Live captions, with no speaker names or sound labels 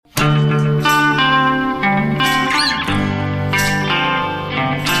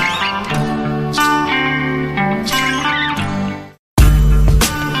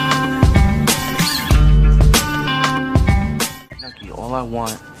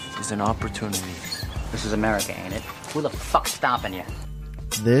is an opportunity. This is America, ain't it? Who the fuck's stopping you?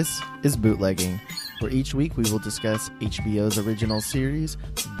 This is Bootlegging, where each week we will discuss HBO's original series,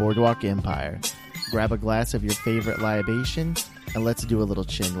 Boardwalk Empire. Grab a glass of your favorite libation, and let's do a little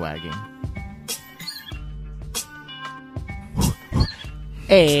chin wagging.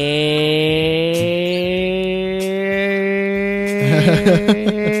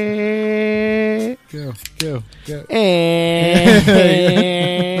 Go. And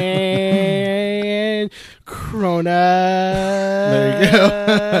Corona. There you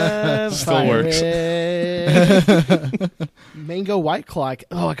go. Still works. Mango White Claw.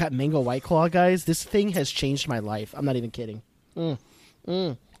 Oh, I got Mango White Claw, guys. This thing has changed my life. I'm not even kidding. And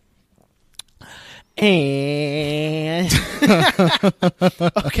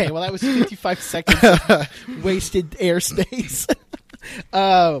okay, well, that was 55 seconds of wasted airspace.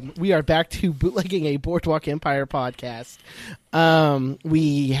 We are back to Bootlegging, a Boardwalk Empire podcast.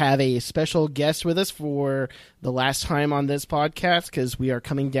 We have a special guest with us for the last time on this podcast because we are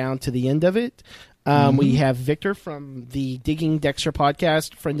coming down to the end of it. We have Victor from the Digging Dexter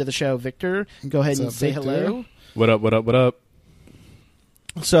podcast, friend of the show. Victor, go ahead and say hello. What up?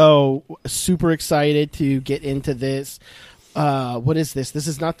 So, super excited to get into this. What is this? This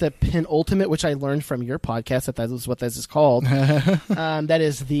is not the penultimate, which I learned from your podcast that was what this is called. That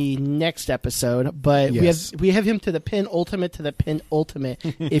is the next episode, but yes. we have him to the penultimate,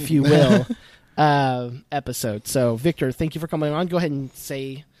 if you will, episode. So, Victor, thank you for coming on. Go ahead and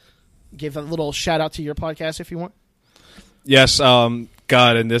give a little shout out to your podcast if you want. Yes,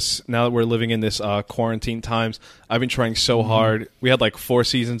 God, and now that we're living in this quarantine times, I've been trying so hard. We had like 4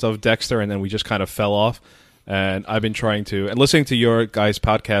 seasons of Dexter, and then we just kind of fell off. And I've been trying to, and listening to your guys'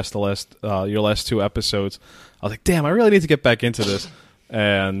 podcast, your last 2 episodes, I was like, damn, I really need to get back into this.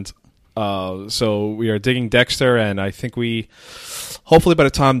 And so we are digging Dexter, and I think hopefully by the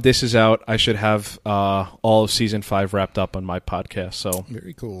time this is out, I should have all of season 5 wrapped up on my podcast. So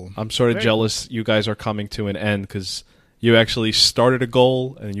very cool. I'm sort of jealous you guys are coming to an end because you actually started a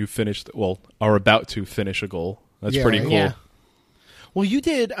goal and you are about to finish a goal. That's pretty cool. Yeah. Well, you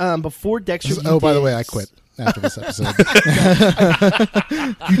did before Dexter. By the way, I quit after this episode.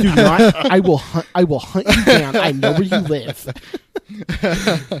 You do not. I will hunt you down. I know where you live.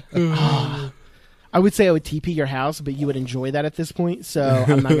 I would say I would TP your house, but you would enjoy that at this point, so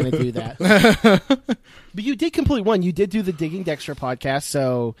I'm not going to do that. But you did complete one. You did do the Digging Dexter podcast,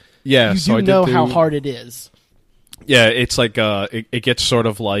 so yeah, you know how hard it is. Yeah, it's like it gets sort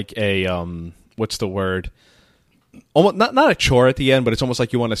of like a what's the word? Almost not a chore at the end, but it's almost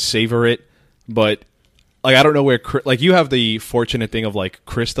like you want to savor it. But like I don't know where you have the fortunate thing of like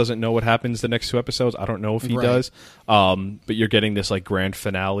Chris doesn't know what happens the next 2 episodes. I don't know if he does. But you're getting this like grand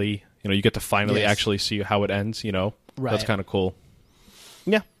finale. You know, you get to finally actually see how it ends. You know, That's kind of cool.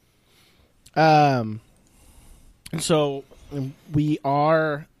 Yeah. So we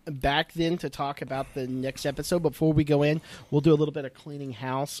are back then to talk about the next episode. Before we go in, we'll do a little bit of cleaning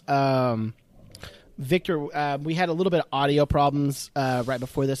house. Victor, we had a little bit of audio problems right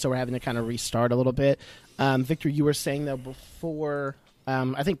before this, so we're having to kind of restart a little bit. Victor, you were saying, though, before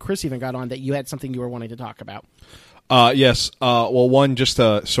I think Chris even got on, that you had something you were wanting to talk about. Yes. Well, one, just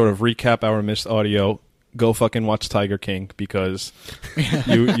to sort of recap our missed audio, go fucking watch Tiger King because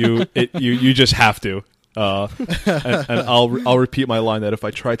you just have to. And I'll repeat my line that if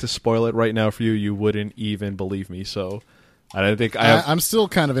I tried to spoil it right now for you, you wouldn't even believe me. So I think I'm still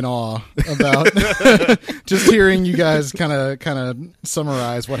kind of in awe about just hearing you guys kind of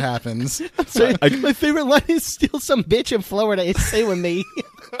summarize what happens. So, my favorite line is "Steal some bitch in Florida. Stay with me."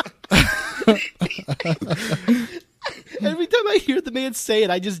 Every time I hear the man say it,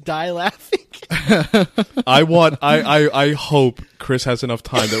 I just die laughing. I hope Chris has enough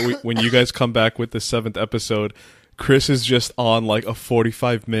time that when you guys come back with the 7th episode, Chris is just on like a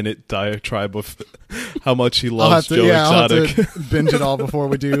 45-minute diatribe of how much he loves Joe Exotic. I'll have to binge it all before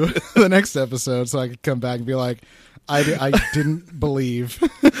we do the next episode so I can come back and be like, I didn't believe.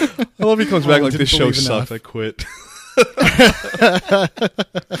 I love he comes back like, this show sucked, I quit.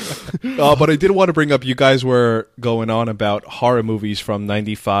 But I did want to bring up, you guys were going on about horror movies from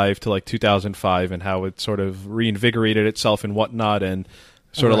 95 to like 2005 and how it sort of reinvigorated itself and whatnot, and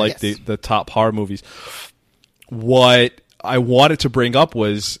sort of like the top horror movies. What I wanted to bring up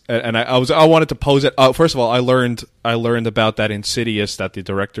was, and I wanted to pose it. First of all, I learned about that Insidious, that the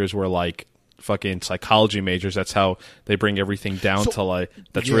directors were like fucking psychology majors. That's how they bring everything down to like.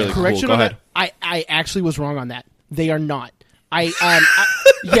 That's really cool. Go ahead. I actually was wrong on that. They are not.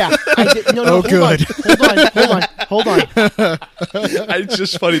 Yeah, I did. No, Oh, good. Hold on. It's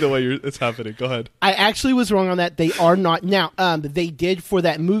just funny the way it's happening. Go ahead. I actually was wrong on that. They are not now. They did for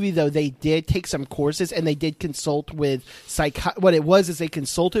that movie though. They did take some courses and they did consult with What it was is they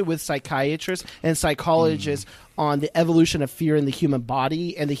consulted with psychiatrists and psychologists on the evolution of fear in the human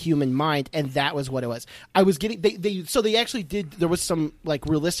body and the human mind, and that was what it was. I was getting they actually did. There was some like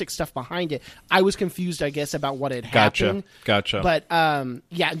realistic stuff behind it. I was confused, I guess, about what had happened. Gotcha. But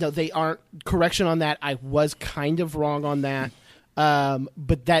yeah, no, they aren't. Correction on that. I was kind of wrong on that.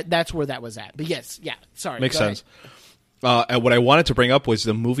 But that's where that was at. But yes, yeah. Sorry, Makes go sense. And what I wanted to bring up was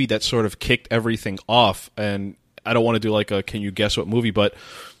the movie that sort of kicked everything off. And I don't want to do like a can you guess what movie, but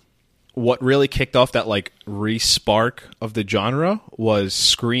what really kicked off that like re-spark of the genre was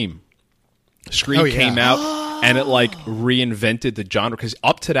Scream. Scream came out and it like reinvented the genre because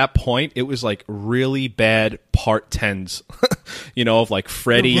up to that point it was like really bad part 10s, you know, of like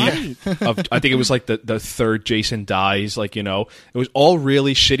Freddy. Right. I think it was like the third Jason Dies. Like, you know, it was all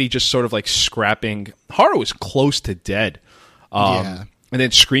really shitty, just sort of like scrapping. Horror was close to dead. And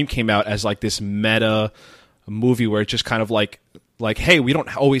then Scream came out as like this meta movie where it just kind of like, hey, we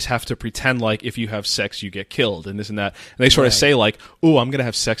don't always have to pretend like if you have sex, you get killed and this and that. And they sort of say like, ooh, I'm going to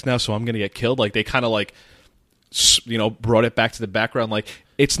have sex now, so I'm going to get killed. Like they kind of like, you know, brought it back to the background. Like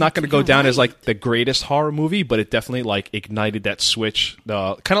it's not going to go down as like the greatest horror movie, but it definitely like ignited that switch.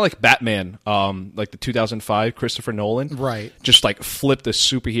 Kind of like Batman, like the 2005 Christopher Nolan. Right. Just like flipped the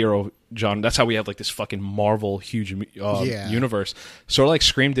superhero genre. That's how we have like this fucking Marvel huge universe. Sort of like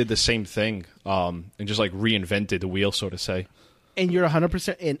Scream did the same thing and just like reinvented the wheel, so to say. And you're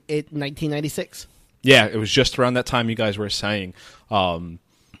 100% in 1996. Yeah, it was just around that time you guys were saying. And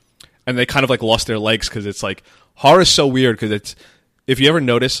they kind of like lost their legs because it's like horror is so weird because it's, if you ever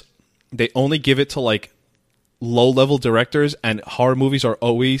notice, they only give it to like low level directors, and horror movies are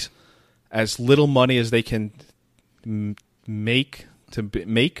always as little money as they can take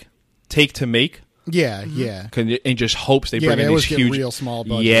to make. Yeah, yeah. And just hopes they bring in always these get huge, real small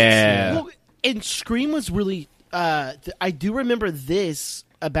budgets. Yeah. Well, and Scream was really. I do remember this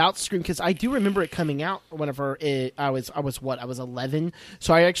about Scream because I do remember it coming out whenever I was 11.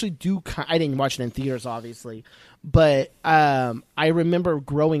 So I actually do. I didn't watch it in theaters, obviously, but I remember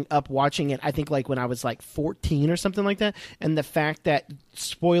growing up watching it. I think like when I was like 14 or something like that. And the fact that,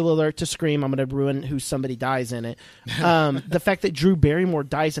 spoiler alert to Scream, I'm going to ruin who somebody dies in it. The fact that Drew Barrymore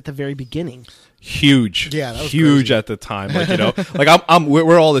dies at the very beginning. Huge, yeah, that was huge crazy. at the time. Like, you know, like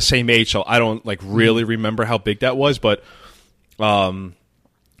we're all the same age, so I don't like really remember how big that was, but kind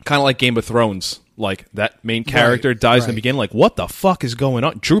of like Game of Thrones, like that main character dies in the beginning. Like, what the fuck is going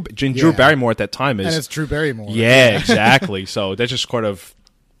on? Drew Barrymore at that time is, and it's Drew Barrymore. Yeah, exactly. So that's just kind of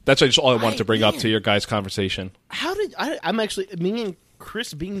just all I wanted to bring up to your guys' conversation. How did I'm actually me and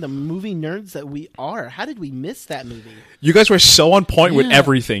Chris being the movie nerds that we are? How did we miss that movie? You guys were so on point with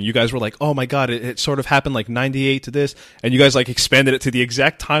everything. You guys were like, oh my God, it sort of happened like 98 to this. And you guys like expanded it to the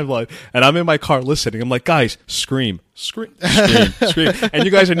exact timeline. And I'm in my car listening. I'm like, guys, Scream. And you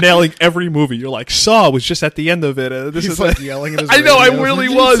guys are nailing every movie. You're like, Saw was just at the end of it. This He's is like yelling at his I know, I radio. really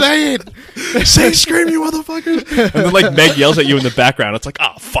You was. Say it. Say Scream, you motherfuckers. And then like Meg yells at you in the background. It's like,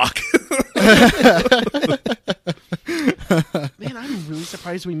 oh, fuck. Man, I'm really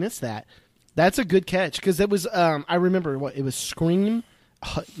surprised we missed that. That's a good catch because it was. I remember what it was. Scream.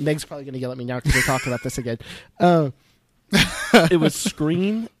 Meg's probably going to yell at me now because we're talking about this again. It was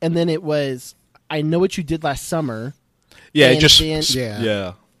Scream, and then it was I Know What You Did Last Summer. Yeah, and just then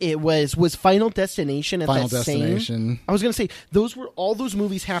yeah. It was Final Destination at Final that Destination. same. I was going to say all those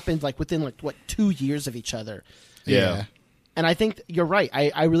movies happened like within like what 2 years of each other. Yeah. And I think you're right.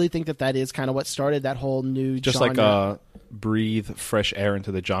 I really think that is kind of what started that whole new Just genre. like breathe fresh air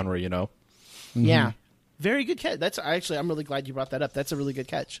into the genre, you know? Mm-hmm. Yeah. Very good catch. I'm really glad you brought that up. That's a really good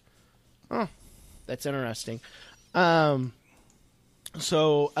catch. Oh, that's interesting. So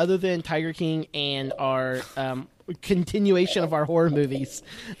other than Tiger King and our continuation of our horror movies,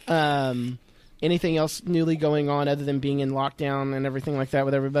 anything else newly going on other than being in lockdown and everything like that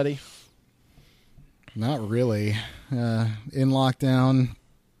with everybody? Not really. In lockdown,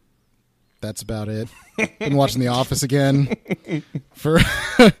 that's about it. Been watching The Office again for,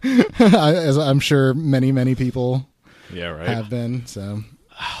 as I'm sure many people have been. So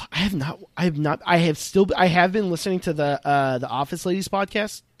I have not. I have been listening to the Office Ladies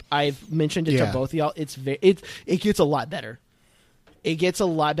podcast. I've mentioned it to both of y'all. It gets a lot better. It gets a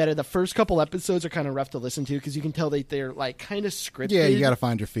lot better. The first couple episodes are kind of rough to listen to because you can tell they're like kind of scripted. Yeah, you got to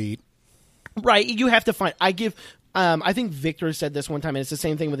find your feet. Right, you have to find. I think Victor said this one time, and it's the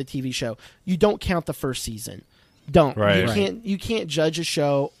same thing with a TV show. You don't count the first season Don't. Right. You can't judge a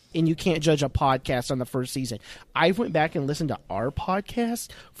show and you can't judge a podcast on the first season. I went back and listened to our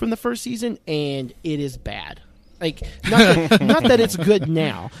podcast from the first season, and it is bad. Like, not that it's good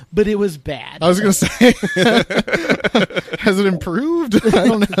now, but it was bad. I was going to say, has it improved? I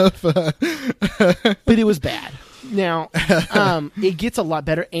don't know if... But it was bad. Now, it gets a lot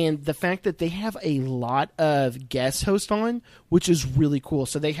better, and the fact that they have a lot of guest hosts on, which is really cool.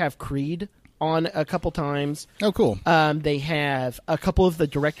 So they have Creed on a couple times. Oh, cool. They have a couple of the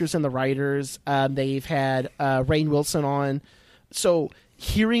directors and the writers. They've had Rainn Wilson on. So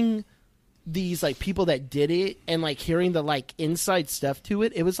hearing these like people that did it and like hearing the like inside stuff to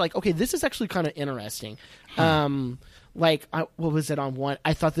it, it was like, okay, this is actually kind of interesting. Like, what was it on one?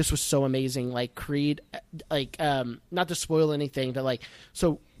 I thought this was so amazing. Like Creed, like not to spoil anything, but like,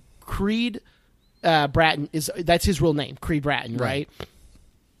 so Creed Bratton that's his real name, Creed Bratton, right?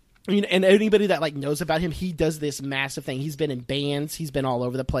 I mean, and anybody that like knows about him, he does this massive thing. He's been in bands, he's been all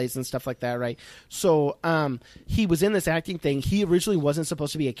over the place and stuff like that, right? So he was in this acting thing. He originally wasn't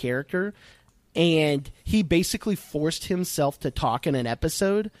supposed to be a character, and he basically forced himself to talk in an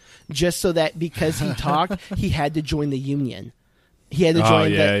episode just so that because he talked, he had to join the union. He had to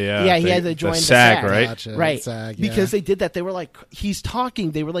join he had to join the SAG, right? Gotcha. Right. SAG, yeah. Because they did that. They were like, he's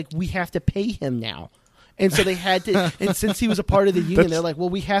talking. They were like, we have to pay him now. And so they had to, and since he was a part of the union, they're like, well,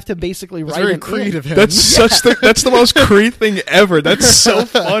 we have to basically write very him Creed in. of him. That's that's the most Creed thing ever. That's so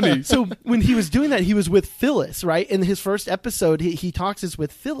funny. So when he was doing that, he was with Phyllis, right? In his first episode, he talks is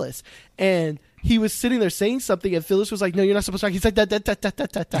with Phyllis, and he was sitting there saying something, and Phyllis was like, "No, you're not supposed to talk." He's like, "Da, da, da, da,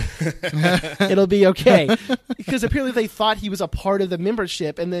 da, da. It'll be okay," because apparently they thought he was a part of the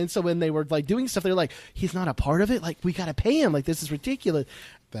membership, and then so when they were like doing stuff, they were like, "He's not a part of it. Like we got to pay him. Like this is ridiculous."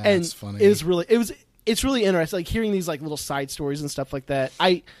 That's funny. It's really interesting, like hearing these like little side stories and stuff like that.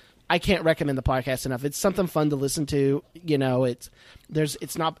 I can't recommend the podcast enough. It's something fun to listen to. You know, it's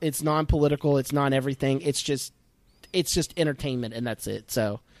non-political, it's not everything. It's just entertainment, and that's it.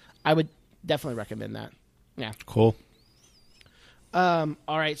 So I would definitely recommend that. Yeah. Cool. All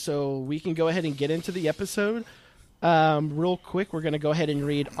right, so we can go ahead and get into the episode. Real quick, we're going to go ahead and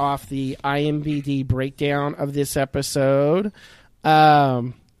read off the IMDb breakdown of this episode.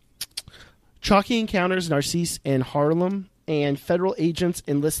 Chalky encounters Narcisse in Harlem, and federal agents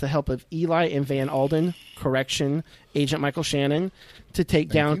enlist the help of Eli and Van Alden, correction, Agent Michael Shannon, to take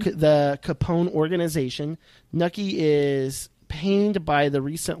down the Capone organization. Nucky is pained by the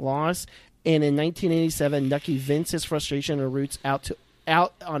recent loss, and in 1987, Nucky vents his frustration and roots out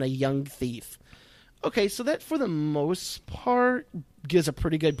on a young thief. Okay, so that for the most part gives a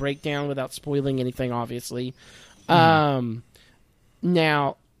pretty good breakdown without spoiling anything, obviously. Now,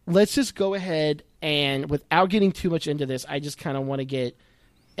 let's just go ahead and, without getting too much into this, I just kind of want to get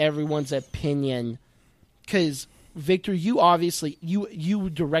everyone's opinion. Because, Victor, you obviously, you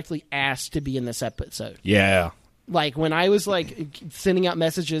directly asked to be in this episode. Yeah. Like, when I was, like, sending out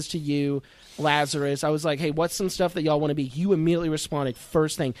messages to you, Lazarus, I was like, hey, what's some stuff that y'all want to be? You immediately responded,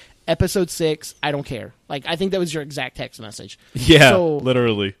 first thing, episode 6, I don't care. Like, I think that was your exact text message. Yeah, so,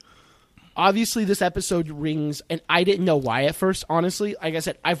 literally. Obviously, this episode rings, and I didn't know why at first, honestly. Like I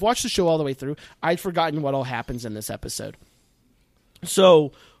said, I've watched the show all the way through. I'd forgotten what all happens in this episode.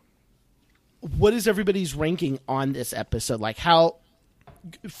 So, what is everybody's ranking on this episode? Like, how,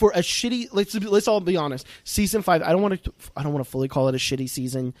 for a shitty, let's all be honest, season 5, I don't want to fully call it a shitty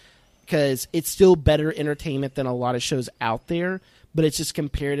season, because it's still better entertainment than a lot of shows out there, but it's just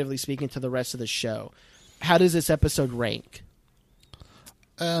comparatively speaking to the rest of the show. How does this episode rank?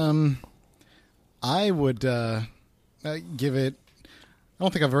 I would give it. I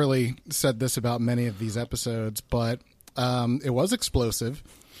don't think I've really said this about many of these episodes, but it was explosive.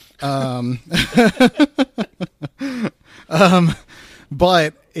 But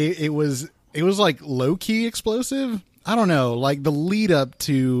it was like low key explosive. I don't know. Like the lead up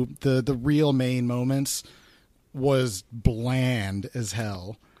to the real main moments was bland as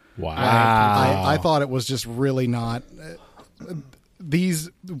hell. Wow. I thought it was just really not. These,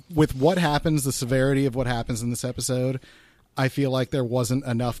 with what happens, the severity of what happens in this episode, I feel like there wasn't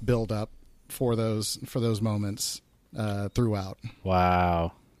enough build up for those moments throughout.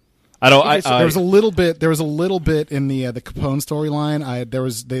 Wow. I don't. There was a little bit. There was a little bit in the Capone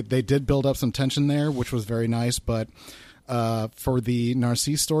storyline. They did build up some tension there, which was very nice. But for the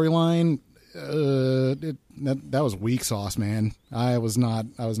Narcisse storyline, that was weak sauce, man. I was not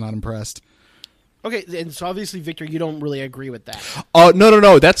impressed. Okay, and so obviously, Victor, you don't really agree with that.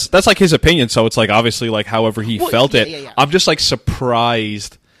 No. That's like his opinion. So it's like obviously like however he felt it. Yeah. I'm just like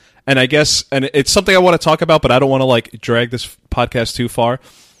surprised, and I guess, and it's something I want to talk about, but I don't want to like drag this podcast too far.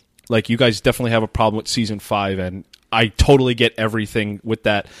 like you guys definitely have a problem with season 5, and I totally get everything with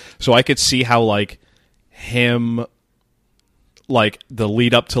that. So I could see how like him, like the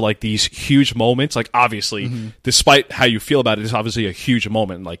lead up to like these huge moments, like obviously despite how you feel about it, it's obviously a huge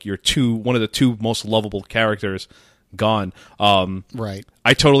moment. Like you're one of the two most lovable characters gone. Right.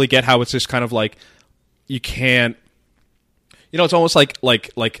 I totally get how it's just kind of like you can't, it's almost like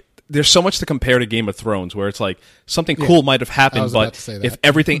there's so much to compare to Game of Thrones, where it's like something cool might have happened, but if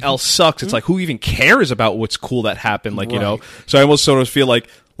everything else sucks, it's like who even cares about what's cool that happened? Like, so I almost sort of feel like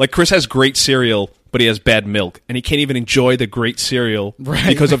Chris has great cereal, but he has bad milk, and he can't even enjoy the great cereal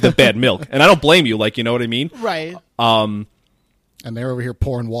because of the bad milk. And I don't blame you, like, you know what I mean? Right. And they're over here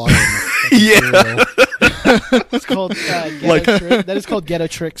pouring water. Yeah. It's called ghetto trick. That is called ghetto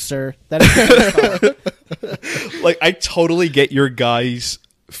trick, sir. That is like, I totally get your guys'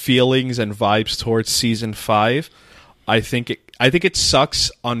 feelings and vibes towards season 5. I think it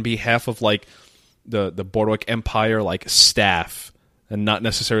sucks on behalf of like the Boardwalk Empire like staff, and not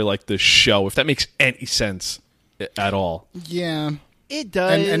necessarily like the show, if that makes any sense at all. Yeah. It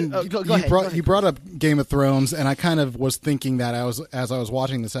does. And go ahead. you brought up Game of Thrones, and I kind of was thinking that as I was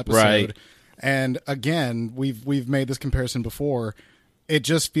watching this episode. Right. And again, we've made this comparison before. It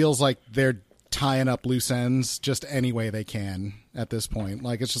just feels like they're tying up loose ends just any way they can at this point.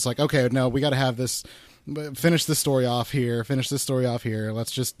 Like, it's just like, okay, no, we got to have this, finish this story off here,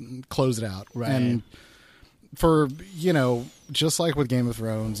 let's just close it out. Right. And for, just like with Game of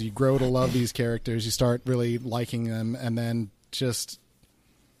Thrones, you grow to love these characters, you start really liking them, and then just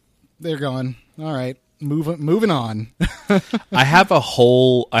they're gone. All right, moving on.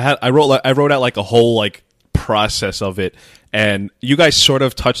 I wrote out like a whole like process of it, and you guys sort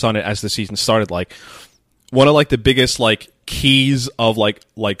of touched on it as the season started. Like, one of like the biggest like keys of like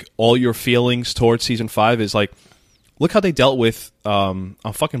all your feelings towards season 5 is like, look how they dealt with I'm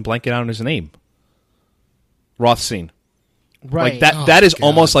fucking blanking out on his name, Rothstein. Right. Like that is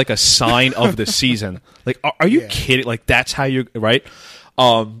almost like a sign of the season. Like, are you kidding? Like, that's how you, right? They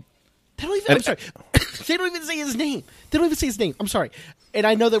don't even, I'm sorry. They don't even say his name. I'm sorry. And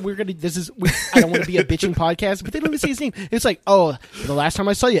I know that I don't want to be a bitching podcast, but they don't even say his name. It's like, oh, the last time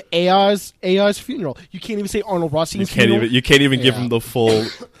I saw you, AR's funeral. You can't even say Arnold Rothstein's funeral. You can't even give him the full,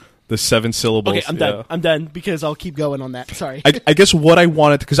 the 7 syllables. Okay, I'm done. I'm done because I'll keep going on that. Sorry. I guess what I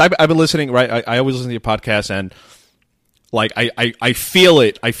wanted, because I've been listening, right? I always listen to your podcast, and like I feel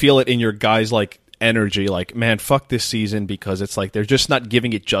it. I feel it in your guys' like energy. Like, man, fuck this season, because it's like they're just not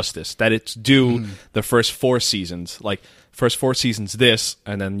giving it justice that it's due. The first 4 seasons, like first 4 seasons, this,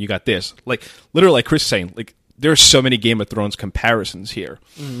 and then you got this. Like, literally, like Chris is saying, like there are so many Game of Thrones comparisons here.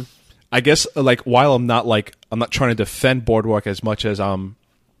 I guess like while I'm not trying to defend Boardwalk as much as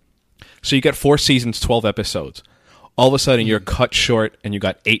so you got 4 seasons, 12 episodes. All of a sudden, you're cut short, and you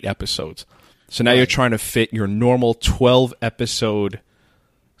got 8 episodes. So now you're trying to fit your normal 12-episode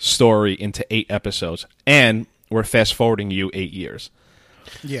story into 8 episodes, and we're fast-forwarding you 8 years.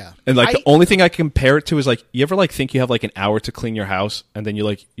 Yeah. And like the only thing I can compare it to is like, you ever like think you have like an hour to clean your house, and then you're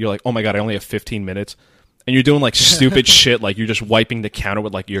like, oh my god, I only have 15 minutes, and you're doing like stupid shit, like you're just wiping the counter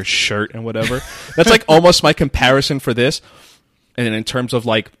with like your shirt and whatever. That's like almost my comparison for this. And then in terms of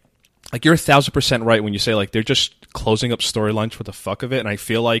like you're 1,000% right when you say like they're just closing up storylines for the fuck of it, and I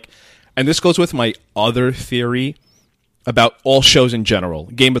feel like. And this goes with my other theory about all shows in general.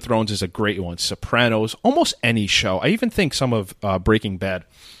 Game of Thrones is a great one. Sopranos, almost any show. I even think some of Breaking Bad.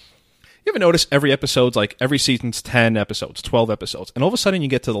 You ever notice every episode's like, every season's 10 episodes, 12 episodes, and all of a sudden you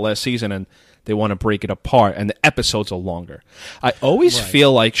get to the last season and they want to break it apart, and the episodes are longer. I always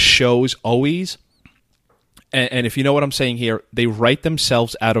feel like shows always, and if you know what I'm saying here, they write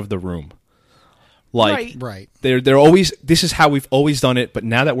themselves out of the room. Like, right. They're always, this is how we've always done it, but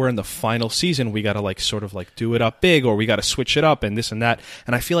now that we're in the final season, we got to like sort of like do it up big, or we got to switch it up and this and that.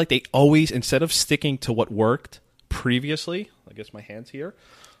 And I feel like they always, instead of sticking to what worked previously, I guess my hand's here,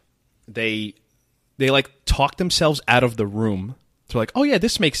 they like talk themselves out of the room. They're like, oh yeah,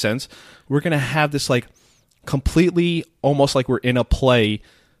 this makes sense. We're going to have this like completely, almost like we're in a play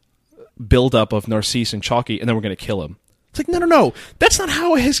build-up of Narcisse and Chalky, and then we're going to kill him. It's like, no. That's not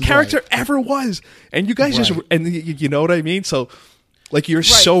how his character ever was. And you guys just, and you know what I mean? So, like, you're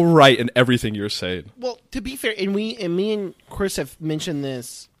so right in everything you're saying. Well, to be fair, and me and Chris have mentioned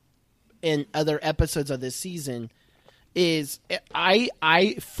this in other episodes of this season, is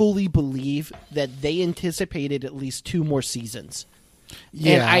I fully believe that they anticipated at least 2 more seasons.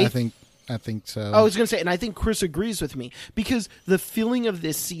 Yeah, I think so. I was going to say, and I think Chris agrees with me, because the feeling of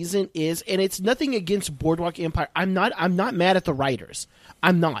this season is, and it's nothing against Boardwalk Empire. I'm not mad at the writers.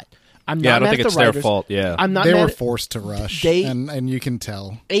 I'm not. I'm not Yeah, I don't mad think at it's the their writers. fault. Yeah. I'm not They mad were at- forced to rush, They- and you can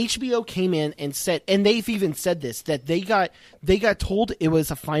tell. HBO came in and said, and they've even said this, that they got told it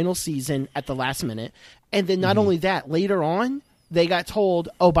was a final season at the last minute, and then not only that, later on they got told,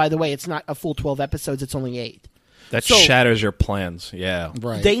 oh, by the way, it's not a full 12 episodes, it's only 8. That So- shatters your plans. Yeah.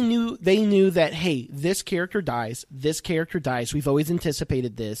 Right. They knew that, hey, this character dies. We've always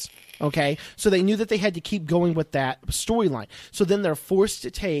anticipated this. Okay, so they knew that they had to keep going with that storyline. So then they're forced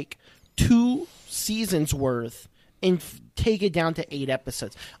to take 2 seasons worth and take it down to 8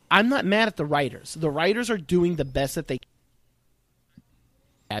 episodes. I'm not mad at the writers. The writers are doing the best that they can.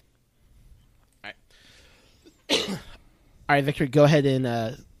 All right, Victor, go ahead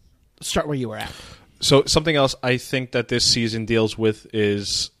and start where you were at. So something else I think that this season deals with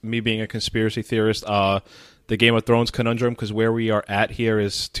is me being a conspiracy theorist. The Game of Thrones conundrum, because where we are at here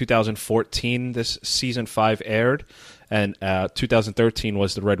is 2014. This season 5 aired, and 2013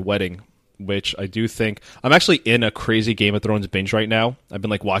 was the Red Wedding, which I do think I'm actually in a crazy Game of Thrones binge right now. I've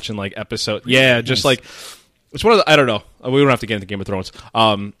been like watching like episode, just like it's one of the, I don't know. We don't have to get into Game of Thrones.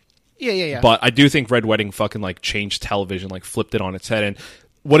 Yeah. But I do think Red Wedding fucking like changed television, like flipped it on its head. And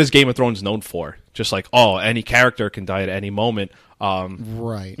what is Game of Thrones known for? Just like, oh, any character can die at any moment.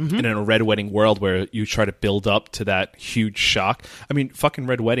 Right. And in a Red Wedding world where you try to build up to that huge shock. I mean, fucking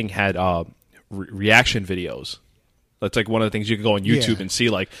Red Wedding had reaction videos. That's like one of the things you could go on YouTube and see,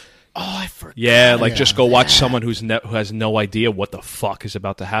 like, Oh, I forgot. yeah, like just go watch someone who has no idea what the fuck is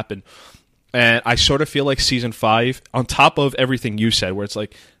about to happen. And I sort of feel like season 5, on top of everything you said, where it's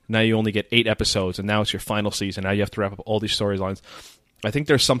like now you only get 8 episodes and now it's your final season. Now you have to wrap up all these storylines. I think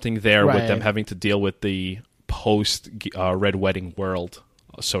there's something there with them having to deal with the post Red Wedding world,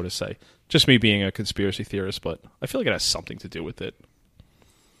 so to say. Just me being a conspiracy theorist, but I feel like it has something to do with it.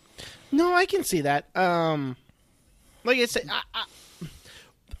 No, I can see that. Like I said,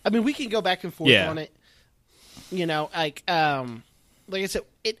 I mean, we can go back and forth on it. You know, like I said,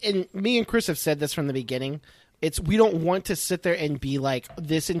 and me and Chris have said this from the beginning. We don't want to sit there and be like,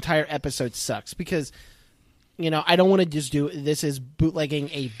 this entire episode sucks, because, you know, I don't want to just do this is bootlegging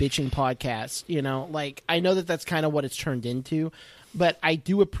a bitching podcast. You know, like, I know that that's kind of what it's turned into, but I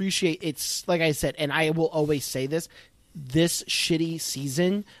do appreciate it's, like I said, and I will always say this shitty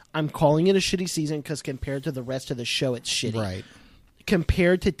season, I'm calling it a shitty season because compared to the rest of the show, it's shitty. Right.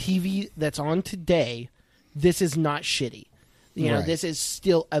 Compared to TV that's on today, this is not shitty. You know, Right. this is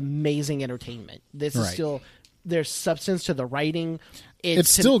still amazing entertainment. This is Right. still, there's substance to the writing. It's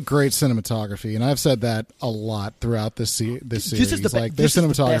still great cinematography, and I've said that a lot throughout this series. This is the like, this their is the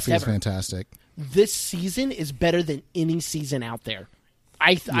best cinematography is ever. fantastic. This season is better than any season out there.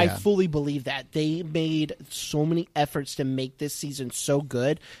 I fully believe that. They made so many efforts to make this season so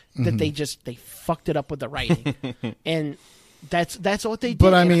good that they fucked it up with the writing. And that's what they did.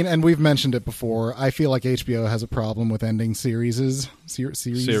 But I mean, and we've mentioned it before, I feel like HBO has a problem with ending series.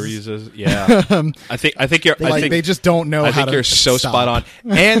 Series is, yeah. I think you're. I think they just don't know. I how think to you're so stop. spot on.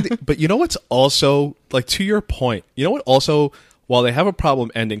 And but you know what's also, like, to your point, you know what also, while they have a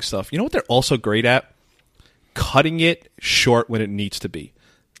problem ending stuff, you know what they're also great at? Cutting it short when it needs to be.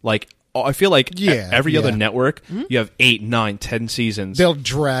 Like, I feel like every other network, you have 8, 9, 10 seasons. They'll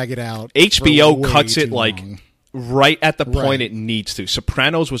drag it out. HBO for way cuts it too like long. right at the point Right. it needs to.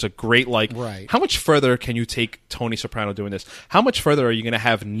 Sopranos was a great, like, Right. how much further can you take Tony Soprano doing this? How much further are you going to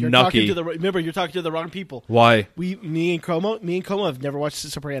have Talking to Nucky? remember, you're talking to the wrong people. Why? Me and Como have never watched The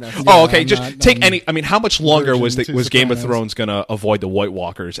Sopranos. Oh, okay. I'm just not- take I'm any. I mean, how much longer was virgin to was Game of Sopranos. Thrones gonna avoid the White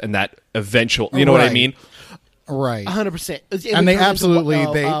Walkers and that eventual? You know what I Right. mean? Right. 100%. And they absolutely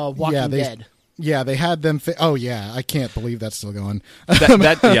Walking Dead. Yeah, they had them. Oh yeah, I can't believe that's still going.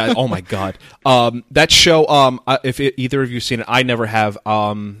 Yeah. Oh my god. That show. If either of you seen it, I never have.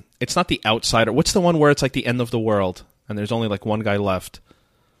 It's not The Outsider. What's the one where it's like the end of the world and there's only like one guy left?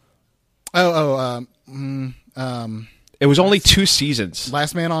 It It was only 2 seasons.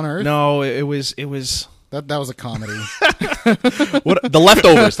 Last Man on Earth. No, it was. That was a comedy. What the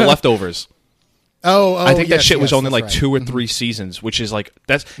leftovers? The leftovers. Oh, I think that yes, shit was yes, only that's like right. 2 or 3 seasons, which is like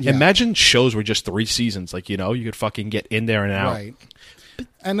that's. Yeah. Imagine shows were just 3 seasons. Like, you know, you could fucking get in there and out. Right.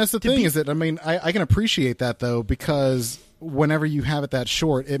 And that's the thing is that, I mean, I can appreciate that though, because whenever you have it that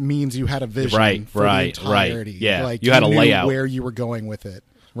short, it means you had a vision Right, for right, the right. entirety. Yeah, like, you had a knew layout. where you were going with it.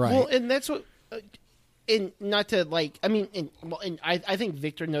 Right. Well, and that's what, and not to like, I mean, and I think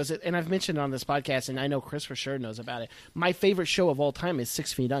Victor knows it, and I've mentioned it on this podcast, and I know Chris for sure knows about it. My favorite show of all time is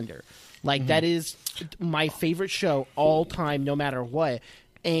 6 Feet Under. Like, that is my favorite show all time, no matter what.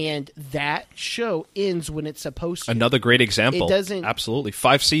 And that show ends when it's supposed to. Another great example. It doesn't- Absolutely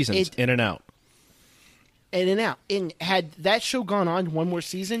 5 seasons in and out. in and out. And had that show gone on one more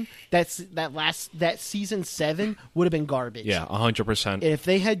season, that season 7 would have been garbage. Yeah, 100%. If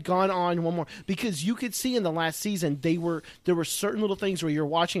they had gone on one more, because you could see in the last season there were certain little things where you're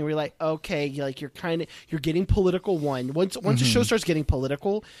watching where you're like, okay, like you're getting political. Once a show starts getting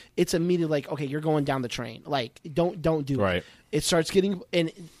political, it's immediately like, okay, you're going down the train. Like don't do Right. it. It starts getting, and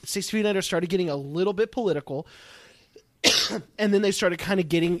 6 Feet Under started getting a little bit political. And then they started kind of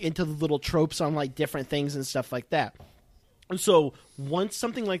getting into the little tropes on like different things and stuff like that. And so once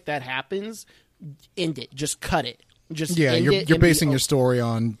something like that happens, end it. Just cut it. Just end it you're and basing your story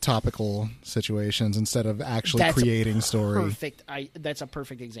on topical situations instead of actually creating story. Perfect. That's a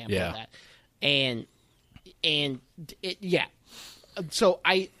perfect example Yeah. of that. And yeah. So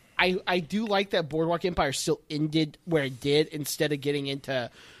I do like that Boardwalk Empire still ended where it did instead of getting into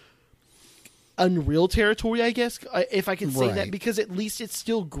unreal territory, I guess, if I can say that, Right. because at least it's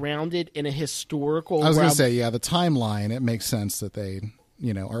still grounded in a historical. I was going to say, the timeline, it makes sense that they,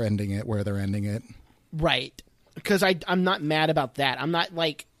 are ending it where they're ending it. Right. Because I'm not mad about that. I'm not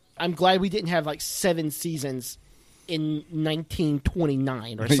like, I'm glad we didn't have like 7 seasons in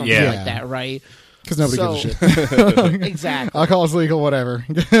 1929 or something Yeah. like that, right? Because nobody gives a shit. Exactly. Alcohol's legal, whatever.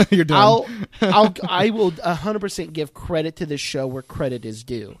 You're done. I will 100% give credit to this show where credit is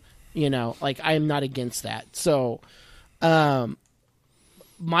due. Like I am not against that. So,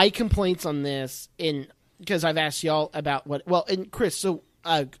 my complaints on this, because I've asked y'all about and Chris, so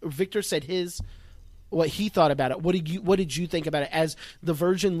Victor said what he thought about it. What did you think about it as the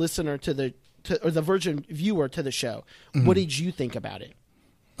virgin listener or the virgin viewer to the show? Mm-hmm. What did you think about it?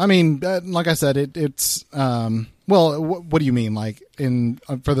 I mean, like I said, it's what do you mean? Like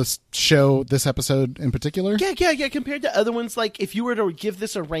for this show, this episode in particular? Yeah. Compared to other ones, like if you were to give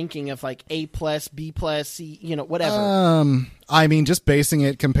this a ranking of like A+, B+, C, whatever. I mean, just basing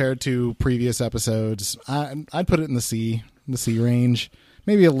it compared to previous episodes, I'd put it in the C range,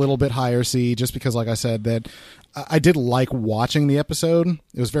 maybe a little bit higher C, just because, like I said, that I did like watching the episode.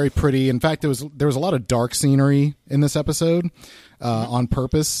 It was very pretty. In fact, there was a lot of dark scenery in this episode. On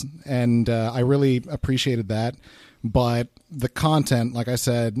purpose, and I really appreciated that. But the content, like I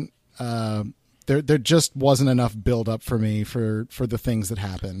said, there just wasn't enough build up for me for the things that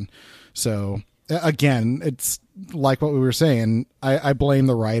happen. So again, it's like what we were saying. I blame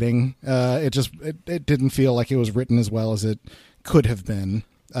the writing. It didn't feel like it was written as well as it could have been,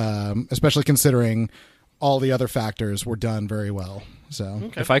 especially considering all the other factors were done very well. So,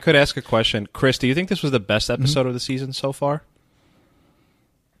 okay. If I could ask a question, Chris, do you think this was the best episode of the season so far?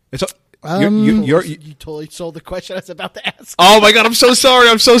 You totally sold the question I was about to ask. Oh my god, I'm so sorry.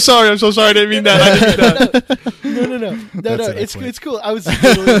 I didn't mean that. No. It's cool. I was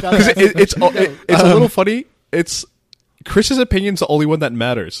literally about to ask it's a little funny. It's Chris's opinion's the only one that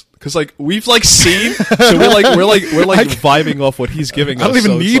matters because we've seen, so we're vibing off what he's giving us. I don't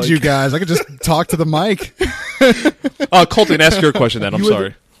even need you guys. I could just talk to the mic. Colton, ask your question then. I'm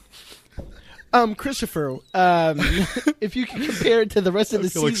sorry. Christopher, if you can compare it to the rest of the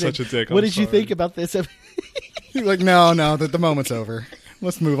season, such a dick. What did you think about this? You're like, no, the moment's over.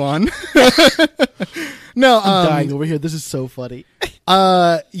 Let's move on. No, I'm dying over here. This is so funny.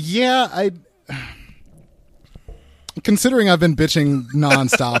 Considering I've been bitching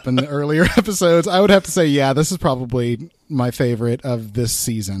nonstop in the earlier episodes, I would have to say, this is probably my favorite of this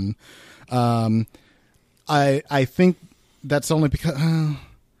season. I think that's only because.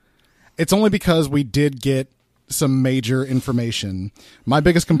 It's only because we did get some major information. My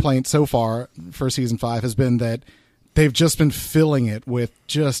biggest complaint so far for season 5 has been that they've just been filling it with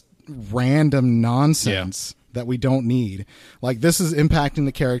just random nonsense that we don't need. This is impacting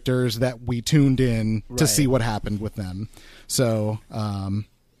the characters that we tuned in to see what happened with them. So, I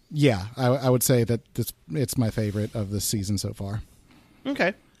would say that it's my favorite of this season so far.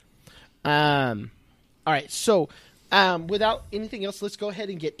 Okay. All right. So, without anything else, let's go ahead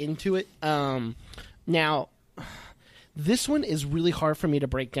and get into it. Now, this one is really hard for me to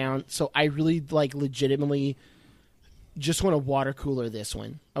break down, so I really legitimately just want to water cooler this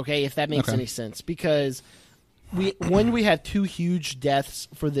one. Okay, if that makes any sense, because we have 2 huge deaths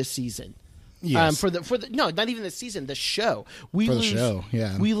for this season. Yes. For the no, not even the season, the show. We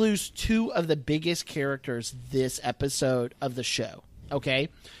lose 2 of the biggest characters this episode of the show. Okay.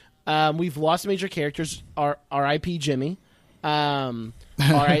 We've lost major characters. R.I.P. Jimmy. All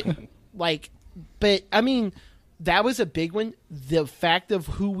right. But I mean, that was a big one. The fact of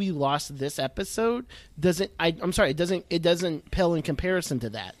who we lost this episode doesn't. I'm sorry. It doesn't pale in comparison to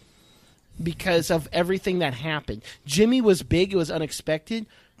that. because of everything that happened. Jimmy was big; it was unexpected.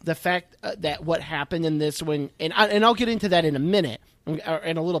 The fact that what happened in this one, and I'll get into that in a minute, or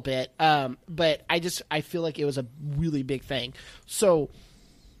in a little bit. But I feel like it was a really big thing. So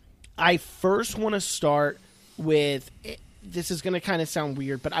I first want to start with. This is going to kind of sound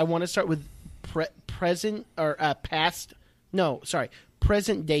weird, but I want to start with present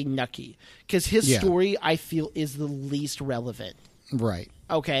day Nucky, because his story I feel is the least relevant. Right.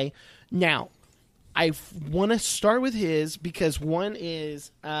 Okay. Now, I want to start with his because one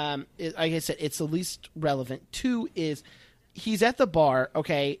is, like I said, it's the least relevant. Two is he's at the bar.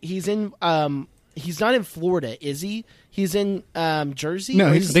 Okay, he's in. He's not in Florida, is he? He's in Jersey. No,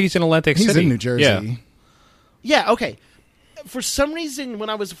 I think he's in Atlantic City. He's in New Jersey. Yeah. Yeah. Okay. For some reason,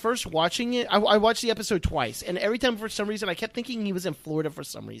 when I was first watching it, I watched the episode twice, and every time, for some reason, I kept thinking he was in Florida for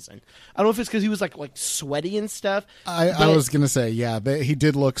some reason. I don't know if it's because he was like sweaty and stuff. I was gonna say, he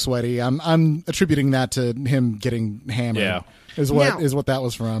did look sweaty. I'm attributing that to him getting hammered. Yeah. Is what that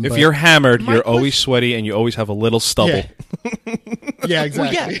was from. If but- you're hammered, you're question- always sweaty and you always have a little stubble. Yeah, Well,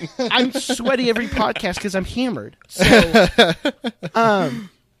 exactly. yeah, I'm sweaty every podcast because I'm hammered. So,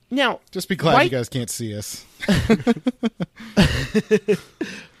 now Just be glad why- you guys can't see us.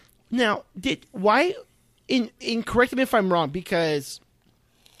 Now, correct me if I'm wrong, because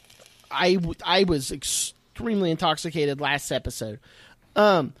I was extremely intoxicated last episode.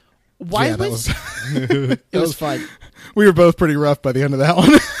 Why Yeah, that was was it was fun? we were both pretty rough by the end of that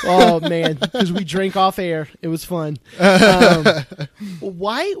one. Oh man, because we drank off air. It was fun.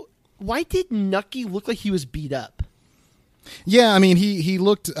 Why did Nucky look like he was beat up? Yeah, I mean he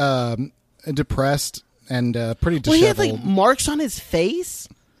looked depressed and pretty disheveled. Well, he had like marks on his face.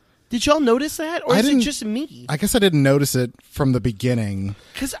 Did y'all notice that, or I is it didn't- just me? I guess I didn't notice it from the beginning.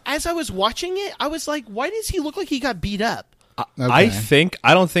 Because as I was watching it, I was like, "Why does he look like he got beat up?" Okay.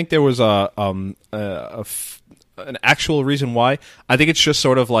 I don't think there was an actual reason why. I think it's just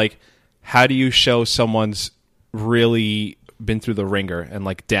sort of like, how do you show someone's really been through the ringer and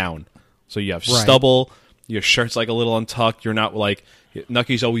like down? So you have Right. stubble, your shirt's like a little untucked. You're not like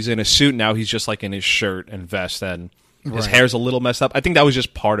Nucky's always in a suit. Now he's just like in his shirt and vest, and his Right. hair's a little messed up. I think that was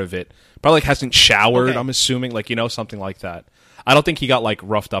just part of it. Probably like hasn't showered. Okay. I'm assuming, like, something like that. I don't think he got like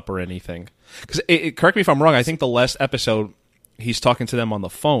roughed up or anything. Because correct me if I'm wrong. I think the last episode he's talking to them on the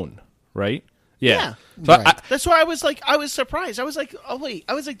phone, right? Yeah. So Right. That's why I was surprised. I was like, "Oh wait,"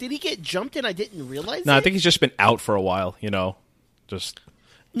 I was like, "Did he get jumped?" And I didn't realize. No, I it? think he's just been out for a while. Just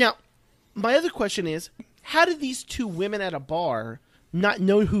Now, my other question is, how did these two women at a bar not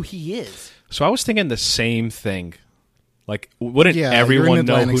know who he is? so I was thinking the same thing. Like, wouldn't Yeah, you're in everyone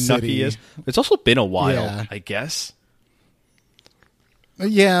know who Atlantic Nucky City. is? It's also been a while, Yeah. I guess.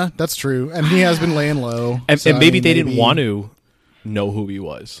 Yeah, that's true. And he has been laying low. And, so, and I maybe mean, they didn't want to know who he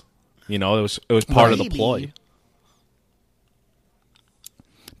was. It was part of the Maybe. ploy.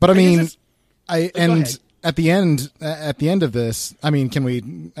 But I mean, guess Go and ahead. at the end of this, I mean, can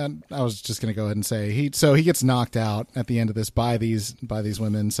we? I was just going to go ahead and say he gets knocked out at the end of this by these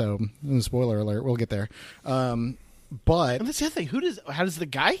women. So spoiler alert, we'll get there. But And that's the other thing. How does the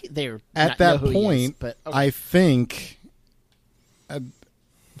guy there at not know that who he is? point, But okay. I think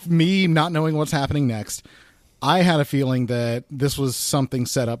me not knowing what's happening next, I had a feeling that this was something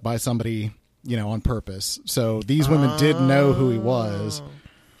set up by somebody, on purpose. So these women did know who he was,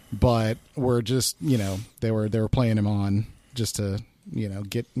 but were just, they were playing him on just to,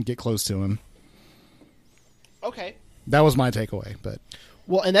 get close to him. okay. That was my takeaway. But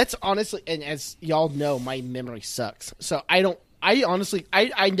Well, and that's honestly, and as y'all know, my memory sucks. So I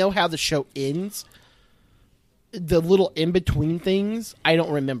know how the show ends. The little in between things, I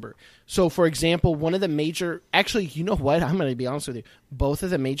don't remember. So, for example, one of the major, actually, you know what? I'm going to be honest with you. Both of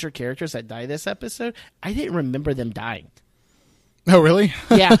the major characters that die this episode, I didn't remember them dying. oh, really?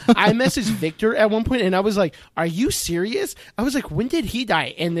 Yeah, I messaged Victor at one point, and I was like, "Are you serious?" I was like, "When did he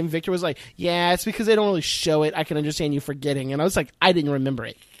die?" And then Victor was like, "Yeah, it's because they don't really show it. I can understand you forgetting." And I was like, "I didn't remember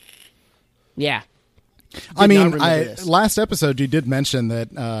it." Yeah, I Did not mean, remember this. last episode you did mention that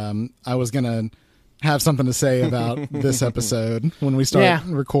I was gonna have something to say about this episode when we start Yeah.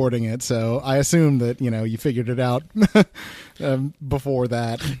 recording it. So I assume that you figured it out before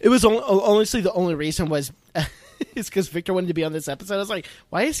that. It was honestly the only reason was it's because Victor wanted to be on this episode. I was like,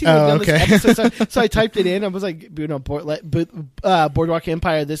 why is he Oh, on okay. this episode? So I typed it in. I was like, Boardwalk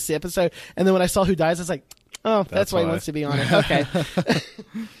Empire, this episode. And then when I saw who dies, I was like, oh, that's why he why. wants to be on it. Okay.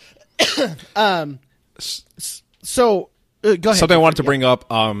 So go ahead. Something I wanted to Yeah. bring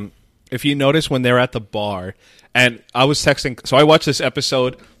up. If you notice when they're at the bar, and I was texting, so I watched this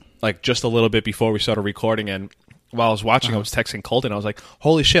episode like just a little bit before we started recording, and while I was watching, I was texting Colton. I was like,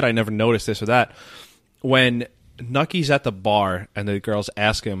 holy shit, I never noticed this or that. When Nucky's at the bar and the girls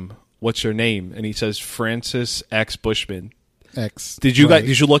ask him, what's your name? And he says, Francis X. Bushman. X. Did you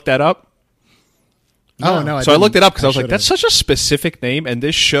look that up? Oh, no. So I looked it up because I was like, should've. that's such a specific name. And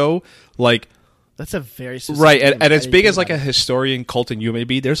this show, like, That's a very specific right. name. And I as didn't big think as like about a it. historian, Colton, you may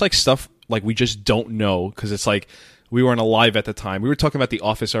be, there's like stuff like we just don't know because it's like we weren't alive at the time. We were talking about The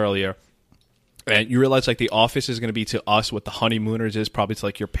Office earlier. And you realize like The Office is going to be to us what The Honeymooners is probably to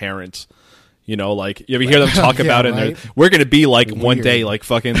like your parents. You know, like you ever hear them talk Yeah, about it? And right. we're going to be like one Weird. day, like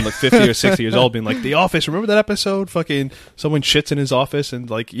fucking like 50 or 60 years old, being like, The Office. Remember that episode? Fucking someone shits in his office, and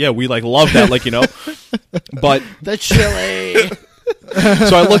like, yeah, we like love that, like But The chili.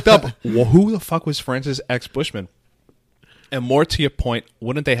 so I looked up, well, who the fuck was Francis X. Bushman? And more to your point,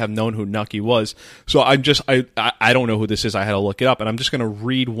 wouldn't they have known who Nucky was? So I don't know who this is. I had to look it up, and I'm just going to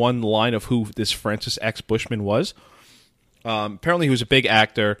read one line of who this Francis X. Bushman was. Apparently, he was a big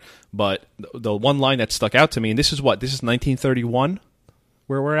actor, but the one line that stuck out to me, and this is 1931,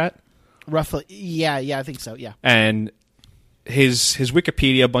 where we're at, Roughly. Yeah, I think so, yeah. and his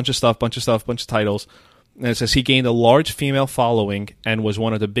Wikipedia, bunch of titles. And it says he gained a large female following and was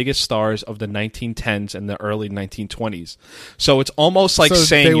one of the biggest stars of the 1910s and the early 1920s. So it's almost like So they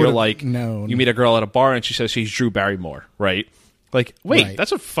saying you're would've like, known. you meet a girl at a bar and she says she's Drew Barrymore, right? Like, wait, Right.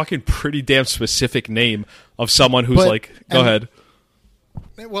 that's a fucking pretty damn specific name of someone who's But- like, go ahead.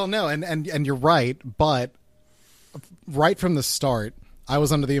 Well, no, and you're right, but right from the start, I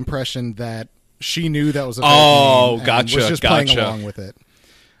was under the impression that she knew that was a fake Oh, name and gotcha, was just playing gotcha. along with it.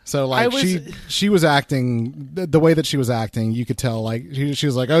 So like I was- she was acting the way that she was acting, you could tell like she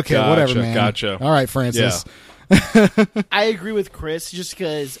was like, okay, Gotcha, whatever, man. gotcha. All right, Francis. I agree with Chris just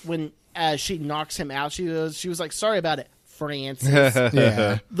because when she knocks him out, she was like, sorry about it, Francis.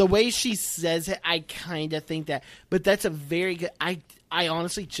 Yeah. The way she says it, I kind of think that. But that's a very good... I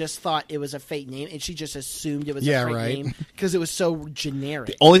honestly just thought it was a fake name, and she just assumed it was Yeah, a fake right. name because it was so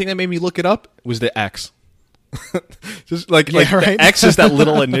generic. Only thing that made me look it up was the X. Just like Yeah, right. the X is that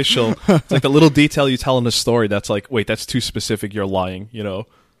little initial. It's like the little detail you tell in the story that's like, wait, that's too specific. You're lying.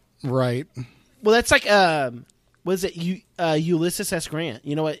 Right. Well, that's like... was it Ulysses S. Grant?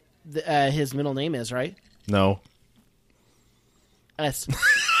 You know what his middle name is, right? No. S.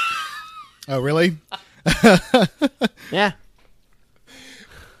 Oh, really? Yeah.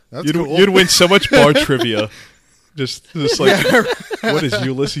 That's You'd, cool. you'd win so much bar trivia. Just like, what is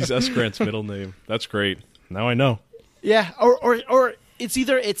Ulysses S. Grant's middle name? That's great. Now I know. Yeah, or it's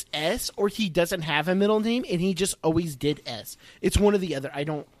either it's S or he doesn't have a middle name and he just always did S. It's one or the other.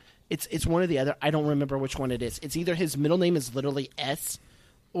 It's one or the other. I don't remember which one it is. It's either his middle name is literally S,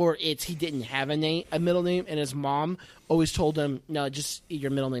 or it's he didn't have a middle name, and his mom always told him, no, just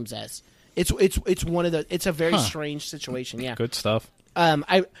your middle name's S. It's one of the. It's a very strange situation. Yeah. Good stuff.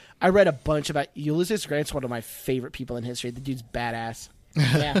 I read a bunch about Ulysses Grant's one of my favorite people in history. The dude's badass.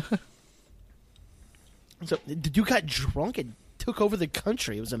 Yeah. So the dude got drunk and took over the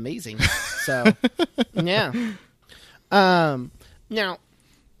country. It was amazing. So yeah. Now,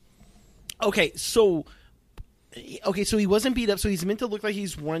 okay, so he wasn't beat up, so he's meant to look like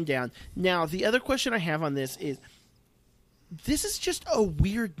he's worn down. Now, the other question I have on this is just a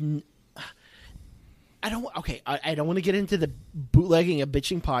weird. I don't want to get into the bootlegging a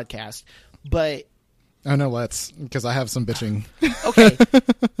bitching podcast, but Oh no, let's, because I have some bitching. okay,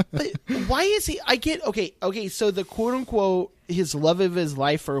 but why is he? I get okay. So the quote unquote his love of his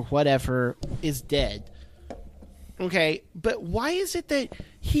life or whatever is dead. Okay, but why is it that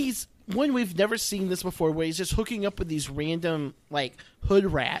he's one? We've never seen this before, where he's just hooking up with these random like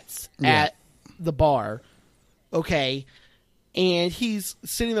hood rats at the bar. Okay. And he's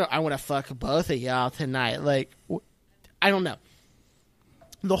sitting there, I want to fuck both of y'all tonight. Like, I don't know.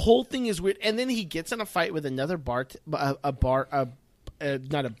 The whole thing is weird. And then he gets in a fight with another bar patron.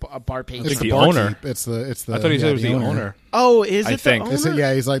 It's the barkeep. owner. It's the. I thought he said it was the owner. Oh, is I it think. the Is owner? it,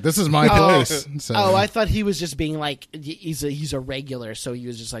 yeah, he's like, this is my place. So. Oh, I thought he was just being like, he's a regular, so he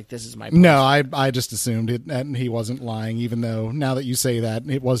was just like, this is my place. No, I just assumed it, and he wasn't lying. Even though now that you say that,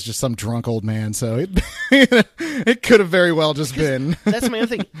 it was just some drunk old man. So it it could have very well just been. That's my other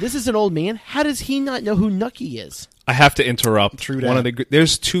thing. This is an old man. How does he not know who Nucky is? I have to interrupt. True One dat. of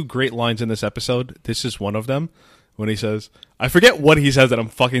there's two great lines in this episode. This is one of them. When he says, I forget what he says that I'm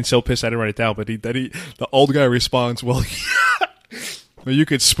fucking so pissed I didn't write it down, but the old guy responds, well, you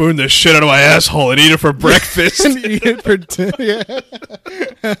could spoon the shit out of my asshole and eat it for breakfast. And eat it for yeah.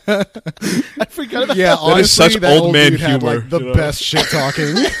 I forgot about Yeah, That is honestly, such that old man dude had, humor, like, the you know? best shit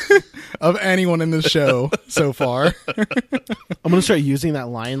talking. of anyone in this show so far. I'm gonna start using that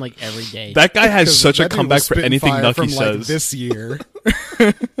line like every day. That guy has such a That dude comeback was for spitting anything fire Nucky from, says. like, this year.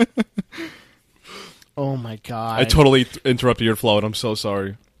 Oh my god! I totally interrupted your flow, and I'm so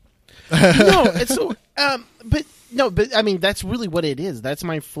sorry. No, it's so. But I mean, that's really what it is. That's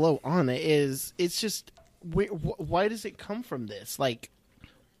my flow on it. It's just why does it come from this? Like,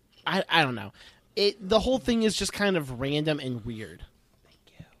 I don't know. The whole thing is just kind of random and weird.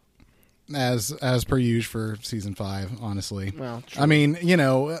 As per usual for season 5, honestly. Well, true. I mean,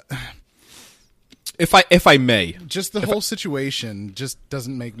 If I may, just the whole situation just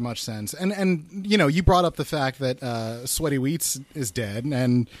doesn't make much sense. And you brought up the fact that Sweaty Wheats is dead,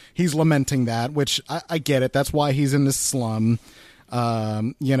 and he's lamenting that, which I get it. That's why he's in this slum.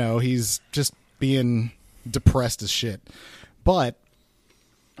 He's just being depressed as shit. But,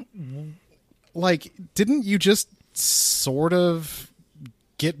 like, didn't you just sort of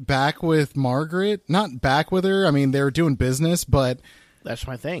get back with Margaret? Not back with her. I mean, they were doing business, but That's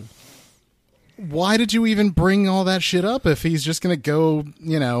my thing. why did you even bring all that shit up if he's just going to go,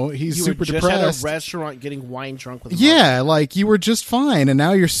 he's You super were just depressed? at a restaurant getting wine drunk with. Yeah, like you were just fine, and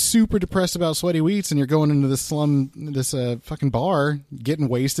now you're super depressed about Sweaty Wheats, and you're going into this slum, this fucking bar, getting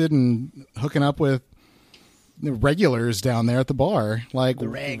wasted and hooking up with the regulars down there at the bar. Like, The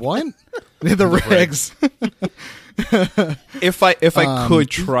reg. what? the regs. if I could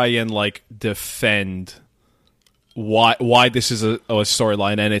try and like defend why this is a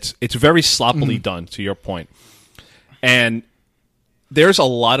storyline, and it's very sloppily done, to your point. And there's a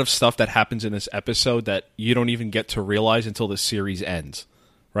lot of stuff that happens in this episode that you don't even get to realize until the series ends,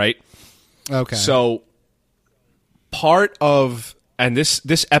 right? Okay. So part of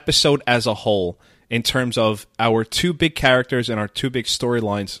this episode as a whole, in terms of our two big characters and our two big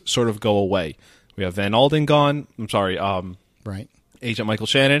storylines, sort of go away. We have Van Alden gone. I'm sorry, right. Agent Michael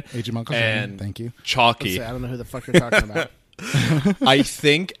Shannon. Agent Michael and Shannon, thank you. Chalky. I don't know who the fuck you're talking about. I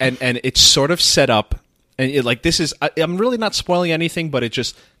think, and it's sort of set up, and I'm really not spoiling anything, but it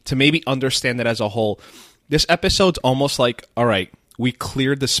just, to maybe understand it as a whole, this episode's almost like, all right, we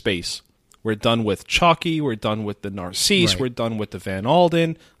cleared the space. We're done with Chalky, we're done with the Narcisse, Right. we're done with the Van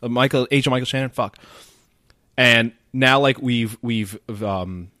Alden, Agent Michael Shannon, fuck. And now, like, we've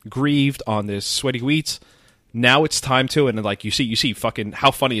grieved on this Sweaty Wheats. Now it's time to, and like you see, fucking,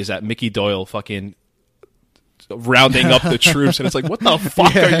 how funny is that? Mickey Doyle fucking rounding up the troops, and it's like, what the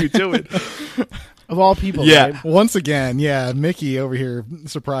fuck are you doing? Of all people, Yeah. right? Once again, yeah, Mickey over here,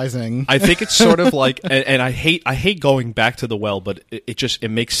 surprising. I think it's sort of like, and I hate going back to the well, but it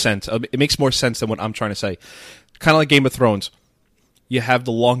makes sense. It makes more sense than what I'm trying to say. Kind of like Game of Thrones. You have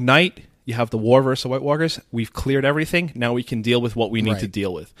the long night. You have the war versus the White Walkers. We've cleared everything. Now we can deal with what we need to Right.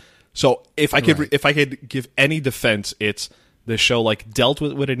 deal with. So if I could, Right. if I could give any defense, it's the show like dealt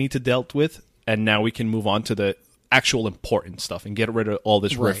with what it needs to dealt with, and now we can move on to the actual important stuff and get rid of all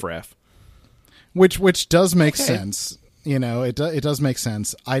this Right. riffraff. Which does make sense. It does make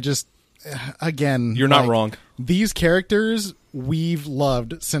sense. I just, again, You're not wrong. These characters we've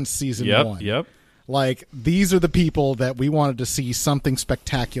loved since season 1. Yep. Like, these are the people that we wanted to see something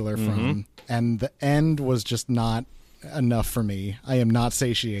spectacular from, and the end was just not enough for me. I am not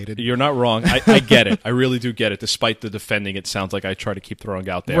satiated. You're not wrong. I get it. I really do get it. Despite the defending, it sounds like I try to keep throwing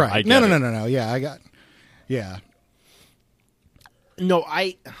out there. Right. I get No. it. Yeah, yeah. No,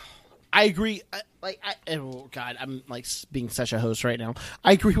 I agree. Oh God, I'm like being such a host right now.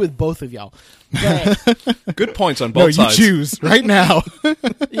 I agree with both of y'all. But Good points on No, both sides. you choose right now.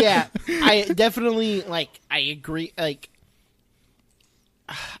 yeah, I definitely I agree. Like,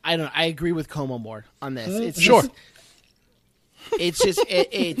 I don't know. I agree with Como more on this. It's Sure. It's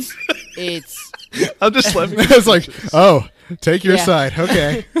I'm just letting. It's like, oh, take your Yeah. side.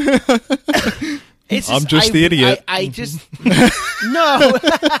 Okay. It's I'm just the idiot. I just no,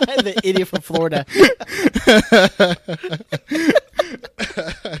 the idiot from Florida.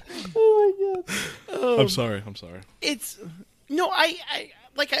 I'm sorry. It's no,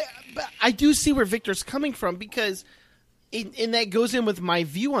 but I do see where Victor's coming from, because and that goes in with my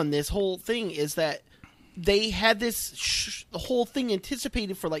view on this whole thing, is that they had this the whole thing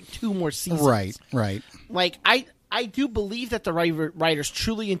anticipated for like 2 more seasons. Right. Like, I do believe that the writers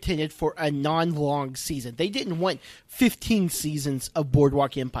truly intended for a non-long season. They didn't want 15 seasons of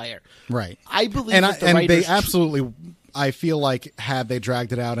Boardwalk Empire. Right. I believe And that the they writers absolutely, I feel like, had they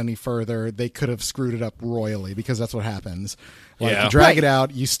dragged it out any further, they could have screwed it up royally, because that's what happens. Like, Yeah. you drag Right. it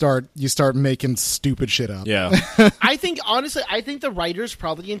out, you start making stupid shit up. Yeah. I think, honestly, the writers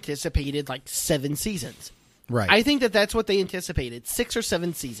probably anticipated like 7 seasons. Right. I think that's what they anticipated, 6 or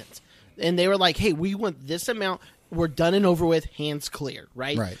 7 seasons. And they were like, hey, we want this amount. we're done and over with, hands clear,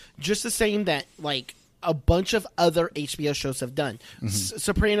 right? Right. Just the same that like a bunch of other HBO shows have done.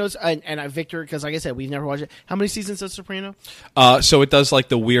 Sopranos and Victor, because like I said, we've never watched it. How many seasons of Soprano? So it does like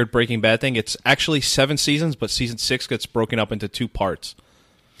the weird Breaking Bad thing. It's actually 7 seasons, but season 6 gets broken up into 2 parts.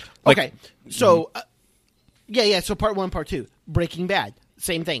 Like, Okay, so yeah. So part 1, part 2. Breaking Bad,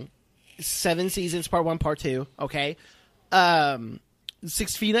 same thing. 7 seasons, part 1, part 2. Okay,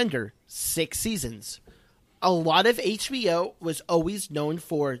 6 Feet Under, 6 seasons. A lot of HBO was always known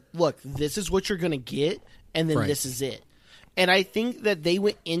for, look, this is what you're going to get, and then Right. this is it. And I think that they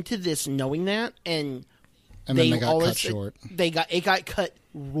went into this knowing that, and then they got always- cut short. It got cut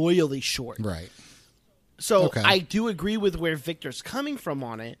royally short. Right. So Okay. I do agree with where Victor's coming from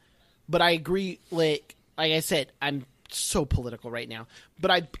on it, but I agree. Like I said, I'm so political right now,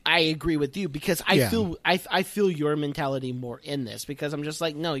 but I agree with you because I Yeah. feel I feel your mentality more in this because I'm just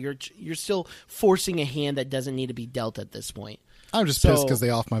like, no, you're still forcing a hand that doesn't need to be dealt at this point. I'm just So- pissed because they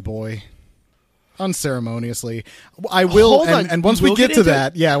off my boy unceremoniously. I will, Hold on. and once We'll we get to into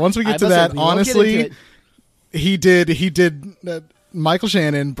that, once we I get to must say, that, we will get honestly, into it. he did. Michael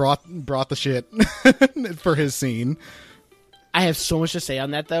Shannon brought the shit for his scene. I have so much to say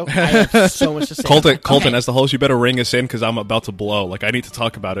on that, though. I have so much to say. Colton, Okay. as the host, you better ring us in because I'm about to blow. Like, I need to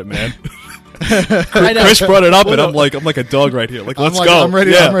talk about it, man. I know. Chris brought it up, Well, and no. I'm like a dog right here. Like, let's like- go. I'm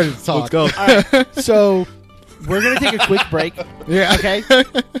ready- Yeah. I'm ready to talk. Let's go. All right, so we're gonna take a quick break. Yeah. Okay.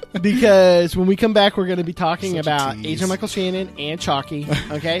 Because when we come back, we're going to be talking Such a about tease. Agent Michael Shannon and Chalky.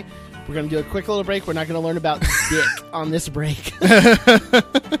 Okay. We're going to do a quick little break. We're not going to learn about dick on this break.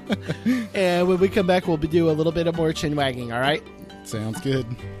 And when we come back, we'll do a little bit of more chin wagging. All right. Sounds good.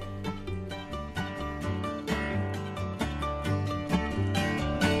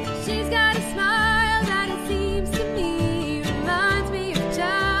 She's got a smile that it seems to me reminds me of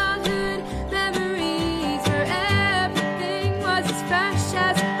childhood memories where everything was as fresh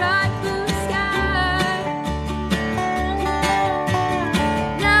as a bright blue sky.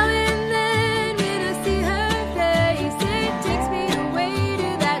 Now and then when I see her face, it takes me away to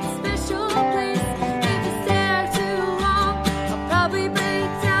that special place. If I stare too long, I'll probably break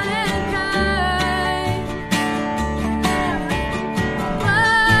down and cry.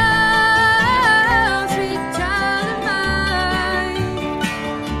 Oh, sweet child of mine.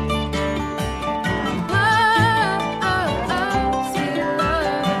 Oh, sweet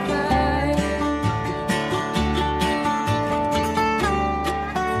love of mine.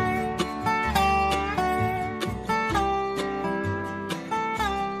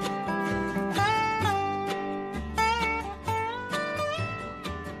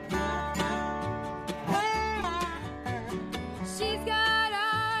 She's got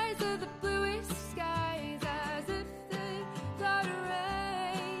eyes of the bluest skies, as if they thought of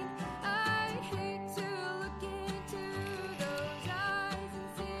rain. I hate to look into those eyes and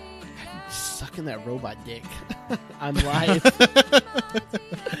see that. Sucking that robot dick. I'm live.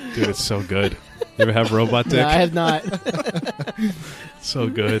 Dude, it's so good. You ever have robot dick? No, I have not. So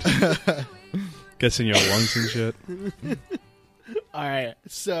good. Gets in your lungs and shit. All right.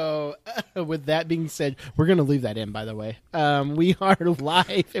 So, with that being said, we're going to leave that in, by the way. We are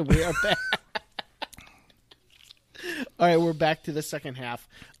live and we are back. All right. We're back to the second half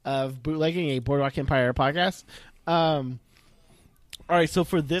of Bootlegging, a Boardwalk Empire podcast. All right. So,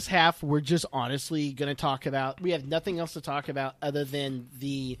 for this half, we're just honestly going to talk about. We have nothing else to talk about other than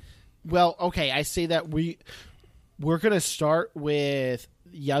the. Well, okay. I say that we're going to start with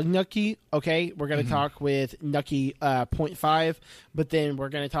Young Nucky, okay? We're going to talk with Nucky 0.5, but then we're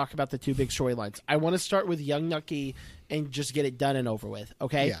going to talk about the two big storylines. I want to start with Young Nucky and just get it done and over with,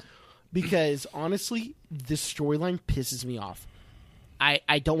 okay? Yeah. Because, honestly, this storyline pisses me off.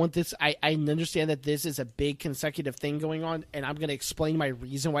 I don't want this. I understand that this is a big consecutive thing going on, and I'm going to explain my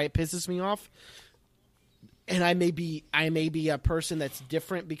reason why it pisses me off. And I may be a person that's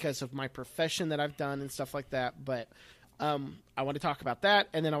different because of my profession that I've done and stuff like that, but I want to talk about that,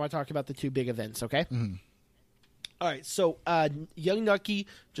 and then I want to talk about the two big events, okay? Mm-hmm. All right, so Young Nucky,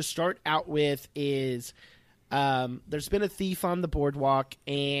 to start out with, is there's been a thief on the boardwalk,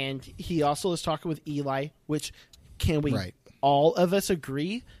 and he also is talking with Eli, which can we Right. all of us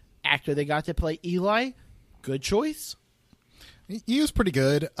agree, actor they got to play Eli, good choice, He was pretty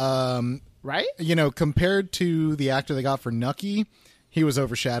good. right? You know, compared to the actor they got for Nucky, he was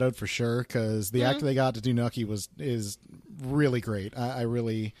overshadowed for sure because the actor they got to do Nucky is really great. I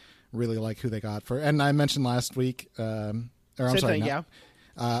really like who they got for. And I mentioned last week, or I'm Same sorry, thing, no, yeah.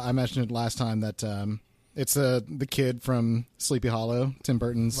 I mentioned it last time that it's the kid from Sleepy Hollow, Tim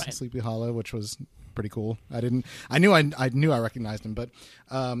Burton's Right. Sleepy Hollow, which was pretty cool. I knew I recognized him, but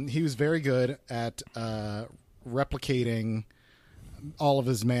he was very good at replicating all of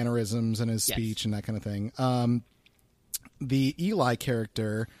his mannerisms and his Yes. speech and that kind of thing. The Eli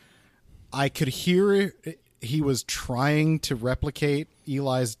character, I could hear he was trying to replicate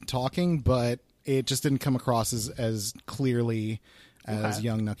Eli's talking, but it just didn't come across as clearly as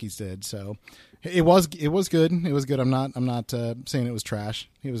young Nucky's did. So it was good. It was good. I'm not saying it was trash.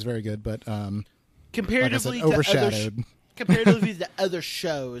 It was very good, but comparatively like I said, overshadowed. Comparatively to other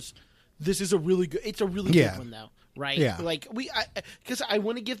shows, this is a really good. It's a really Yeah. good one, though, right? Yeah. Like because I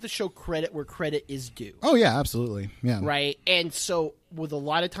want to give the show credit where credit is due, Oh yeah, absolutely. Yeah. right? And so with a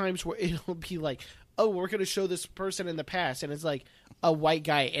lot of times where it'll be like, oh, we're going to show this person in the past, and it's like a white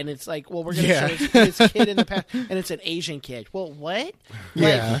guy, and it's like, well, we're going to Yeah. show this kid in the past, and it's an Asian kid. Well, what?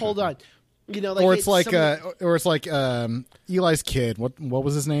 Yeah. Like, hold on. You know, like Or it's like some- Eli's kid. What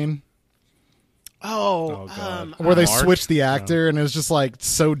was his name? Oh, God. Where they Mark? switched the actor, and it was just like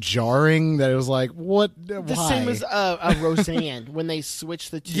so jarring that it was like, what? the why? same as Roseanne when they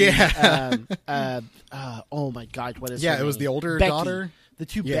switched the two. Yeah. Oh my God, what is? Yeah, her it was name? the older Becky. daughter. The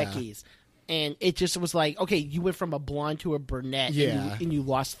two Yeah. Beckys, and it just was like, okay, you went from a blonde to a brunette, Yeah. and you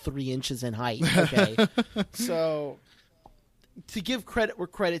lost 3 inches in height. Okay, so to give credit where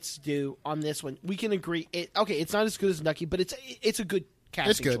credit's due on this one, we can agree. It's not as good as Nucky, but it's a good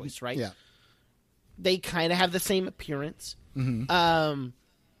casting It's good. choice, right? Yeah. They kind of have the same appearance. Mm-hmm.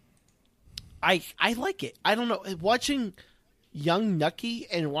 I like it. I don't know. Watching young Nucky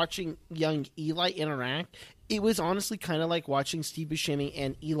and watching young Eli interact, it was honestly kind of like watching Steve Buscemi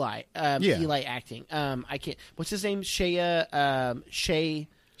and Eli. Eli acting. I can't. What's his name? Shea.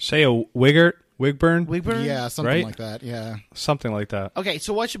 Say a Wigburn? Wigburn. Yeah, something Right? like that. Yeah. Something like that. Okay,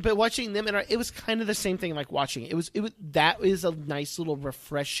 so watching them interact, it was kind of the same thing. Like watching it was that is a nice little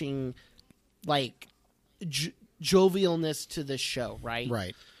refreshing, like jovialness to this show, right?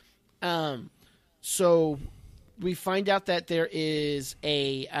 Right. So we find out that there is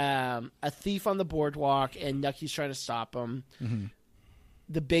a thief on the boardwalk, and Nucky's trying to stop him. Mm-hmm.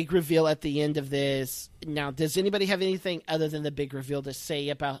 The big reveal at the end of this. Now, does anybody have anything other than the big reveal to say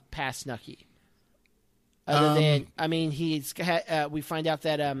about past Nucky? Other than, I mean, we find out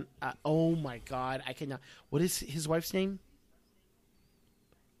that oh my God, I cannot. What is his wife's name?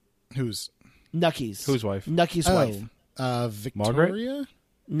 Who's? Nucky's. Whose wife? Nucky's wife. Victoria?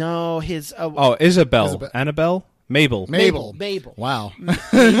 No, his. Oh, Isabel. Isabel. Annabelle? Mabel. Mabel. Mabel. Wow. We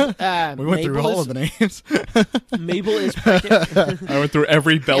We went through all of the names. Mabel is pregnant. I went through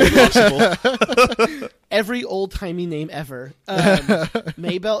every bell possible. Every old timey name ever.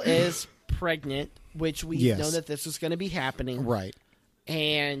 Mabel is pregnant, which we Yes. know that this is going to be happening, Right.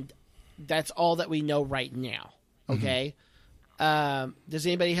 and that's all that we know right now. Mm-hmm. Okay. Does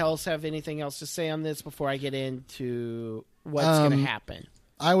anybody else have anything else to say on this before I get into what's going to happen?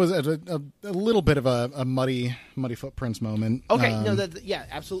 I was at a little bit of a muddy footprints moment. Okay, no, yeah,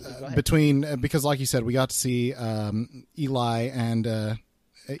 absolutely. Go ahead. Between because, like you said, we got to see Eli and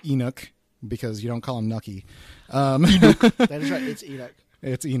Enoch, because you don't call him Nucky. That is right. It's Enoch.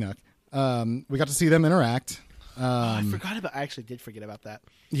 It's Enoch. We got to see them interact. I forgot about. I actually did forget about that.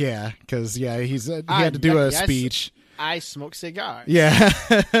 Yeah, because he had to do a yes. speech. I smoke cigars. Yeah.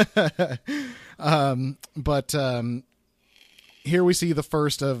 But here we see the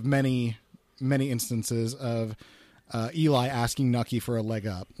first of many instances of Eli asking Nucky for a leg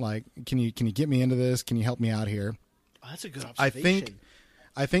up. Like, can you get me into this? Can you help me out here? Oh, that's a good I observation.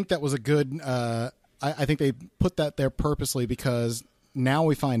 think that was a good. I think they put that there purposely, because now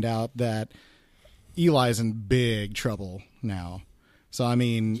we find out that Eli's in big trouble now. So I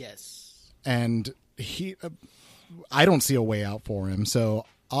mean, Yes. and I don't see a way out for him. So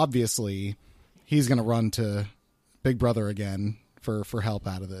obviously, he's going to run to Big Brother again for help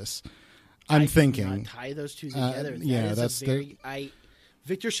out of this. I'm I thinking. Did not tie those two together. yeah, that is that's a very.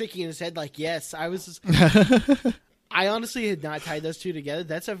 Victor shaking his head like yes. I was. I honestly had not tied those two together.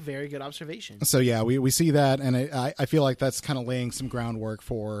 That's a very good observation. So yeah, we see that, and I feel like that's kind of laying some groundwork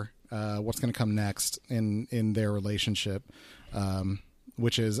for what's going to come next in their relationship,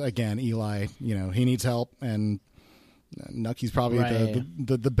 which is, again, Eli. He needs help, and Nucky's probably Right.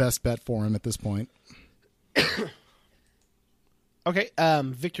 the best bet for him at this point. Okay,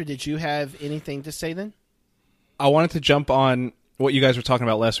 Victor, did you have anything to say then? I wanted to jump on what you guys were talking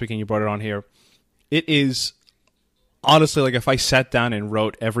about last week, and you brought it on here. It is honestly like if I sat down and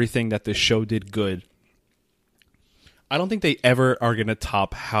wrote everything that this show did good, I don't think they ever are going to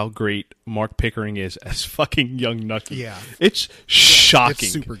top how great Mark Pickering is as fucking young Nucky. Yeah. It's shocking.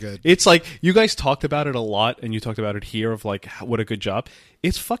 It's super good. It's like, you guys talked about it a lot, and you talked about it here of like, what a good job.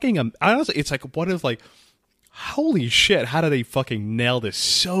 It's fucking, honestly, it's like one of like holy shit, how do they fucking nail this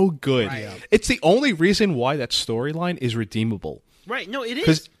so good? Right. Yeah. It's the only reason why that storyline is redeemable. Right. No, it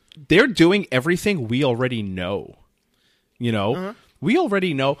Because is. they're doing everything we already know. You know? Uh-huh. We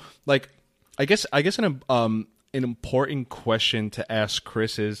already know. Like, I guess an important question to ask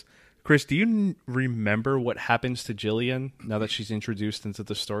Chris is, Chris, do you remember what happens to Jillian now that she's introduced into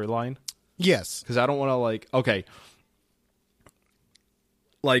the storyline? Yes. Because I don't want to, like, okay.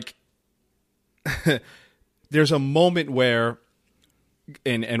 Like, there's a moment where,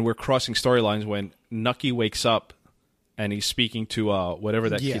 and we're crossing storylines when Nucky wakes up and he's speaking to whatever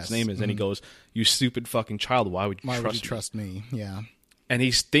that Yes. kid's name is, and he goes, "You stupid fucking child, why would you Why trust would you me?" trust me? Yeah. And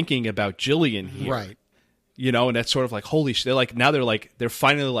he's thinking about Jillian here. Right. You know, and that's sort of like, holy shit. They're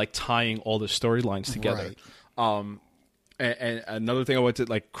finally like tying all the storylines together. Right. And another thing I want to,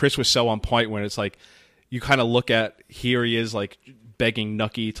 like, Chris was so on point when it's like, you kind of look at, here he is, like, begging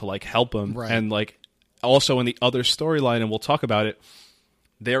Nucky to, like, help him. Right. And, like, also in the other storyline, and we'll talk about it,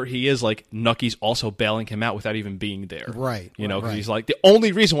 there he is, like, Nucky's also bailing him out without even being there. Right. You know, because Right. he's like, the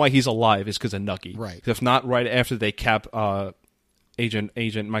only reason why he's alive is because of Nucky. Right. If not, right after they cap Agent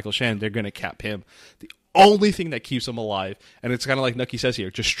Michael Shannon, they're going to cap him. The only thing that keeps him alive, and it's kind of like Nucky says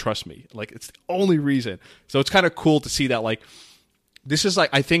here, just trust me. Like, it's the only reason. So it's kind of cool to see that, like, this is like,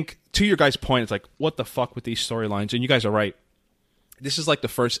 I think, to your guys' point, it's like, what the fuck with these storylines? And you guys are right. This is like the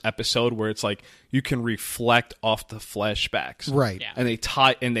first episode where it's like you can reflect off the flashbacks. Right. Yeah. And they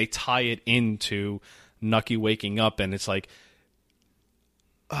tie it into Nucky waking up, and it's like,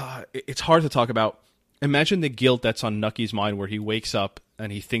 it's hard to talk about. Imagine the guilt that's on Nucky's mind where he wakes up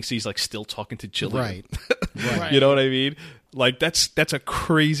and he thinks he's like still talking to Jillian. Right. Right. You know what I mean? Like, that's a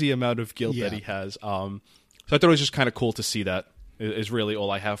crazy amount of guilt that Yeah. he has. So I thought it was just kind of cool to see that. Is really all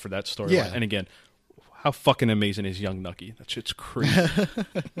I have for that storyline. Yeah. And again, how fucking amazing is young Nucky? That shit's crazy.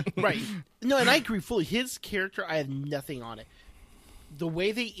 Right. No, and I agree fully. His character, I have nothing on it. The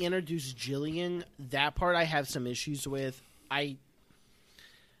way they introduced Jillian, that part I have some issues with.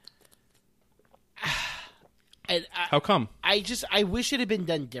 How come? I wish it had been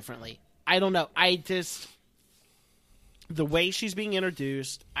done differently. I don't know. The way she's being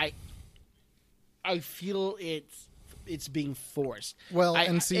introduced, I feel it's being forced. Well,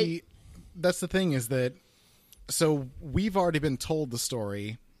 that's the thing is that, so we've already been told the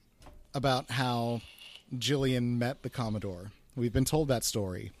story about how Jillian met the Commodore. We've been told that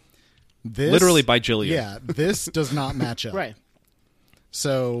story. This, Literally by Jillian. Yeah, this does not match up. Right.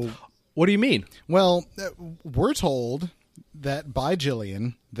 So, What do you mean? well, we're told that by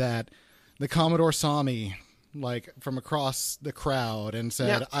Jillian that the Commodore saw me, like, from across the crowd and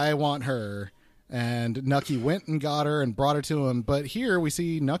said, Yeah. I want her. And Nucky went and got her and brought her to him. But here we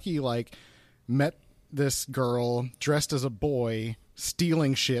see Nucky, like, met this girl dressed as a boy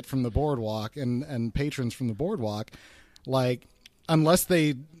stealing shit from the boardwalk and patrons from the boardwalk. Like, unless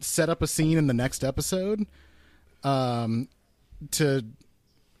they set up a scene in the next episode to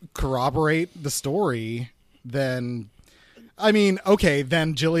corroborate the story, then... I mean, okay,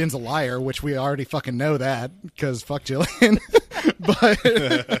 then Jillian's a liar, which we already fucking know that, because fuck Jillian. But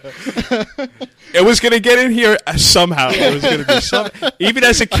It was going to get in here somehow. It was going to be some. Even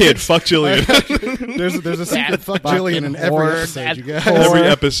as a kid, fuck Jillian. there's a secret fuck Jillian in every whore, episode, that you guys. whore. Every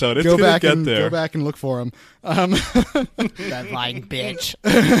episode. It's Go going to back get and there. go back and look for him. That lying bitch.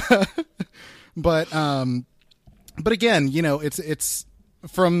 But again, you know, it's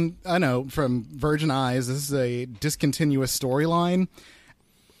from Virgin Eyes. This is a discontinuous storyline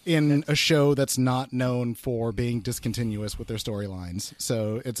in a show that's not known for being discontinuous with their storylines.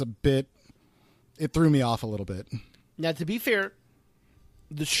 So it's it threw me off a little bit. Now, to be fair,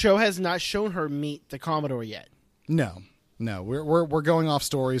 the show has not shown her meet the Commodore yet. No, we're going off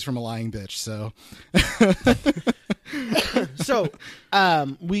stories from a lying bitch. So So,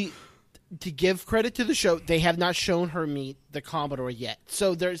 to give credit to the show, they have not shown her meet the Commodore yet.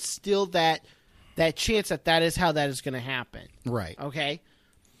 So there's still that chance that is how that is going to happen. right, Okay.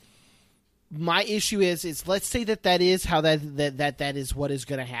 My issue is let's say that is how that is what is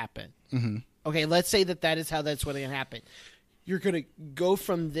going to happen. Mm-hmm. Okay, let's say that is how that's going to happen. You're going to go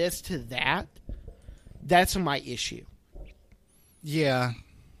from this to that. That's my issue. yeah.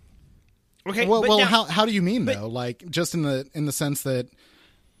 Okay. Well, but now- how do you mean though? Like, just in the sense that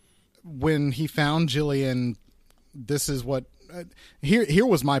when he found Jillian, this is what here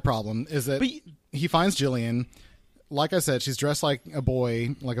was my problem is that he finds Jillian. Like I said, she's dressed like a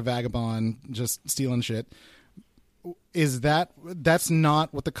boy, like a vagabond, just stealing shit. That's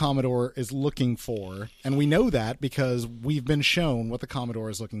not what the Commodore is looking for, and we know that because we've been shown what the Commodore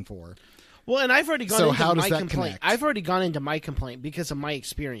is looking for. Well, and I've already gone So into how does my that complaint. connect? I've already gone into my complaint because of my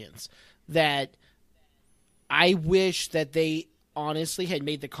experience that I wish that they honestly had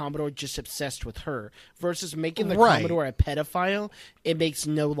made the Commodore just obsessed with her versus making the Right. Commodore a pedophile. It makes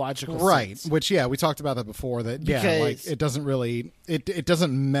no logical Right. sense. Which, we talked about that before. That Because- it doesn't really it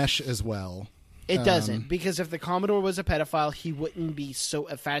doesn't mesh as well. It doesn't, because if the Commodore was a pedophile, he wouldn't be so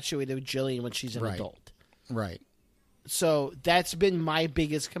infatuated with Jillian when she's an Right. adult. Right. So that's been my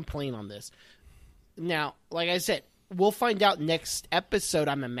biggest complaint on this. Now, like I said, we'll find out next episode,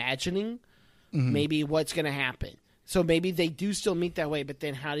 I'm imagining, maybe what's going to happen. So maybe they do still meet that way, but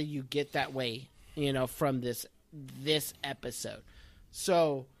then how do you get that way, from this episode?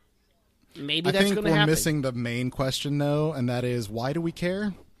 So maybe I that's think going to we're happen. missing the main question though, and that is why do we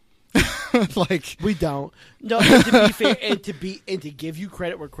care? Like We don't. No, and to be fair, and to give you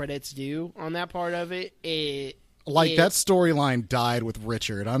credit where credit's due on that part of it, that storyline died with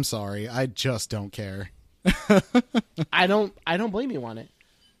Richard. I'm sorry. I just don't care. I don't blame you on it.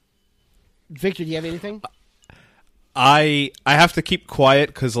 Victor, do you have anything? I have to keep quiet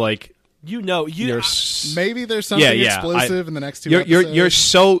because like you're Maybe there's something Yeah, explosive in the next 2 you're episodes.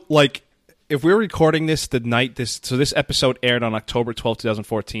 so like if we're recording this the night this episode aired on October 12th,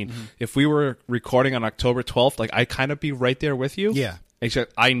 2014. If we were recording on October 12th, like I kind of be right there with you. Yeah.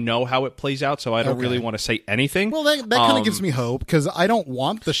 Except I know how it plays out, so I don't Okay. really want to say anything. Well, that kind of gives me hope because I don't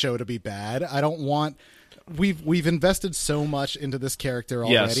want the show to be bad. I don't want. We've invested so much into this character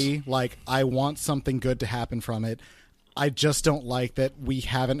already. Yes. Like I want something good to happen from it. I just don't like that we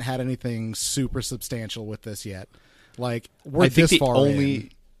haven't had anything super substantial with this yet. Like we're I think this far in.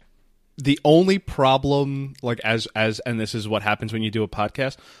 the only problem, like as and this is what happens when you do a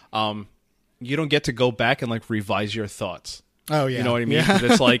podcast, you don't get to go back and like revise your thoughts. Oh yeah, You know what I mean? Yeah.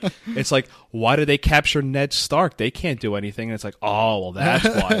 'Cause it's like, why did they capture Ned Stark? They can't do anything. And it's like, oh, well, that's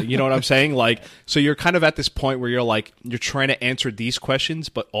why. You know what I'm saying? Like, so you're kind of at this point where you're like, you're trying to answer these questions,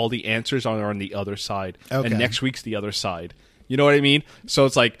 but all the answers are on the other side. Okay. And next week's the other side. You know what I mean? So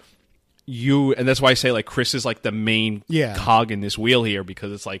it's like and that's why I say like Chris is like the main cog in this wheel here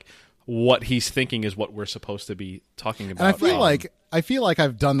because it's like what he's thinking is what we're supposed to be talking about. And I feel like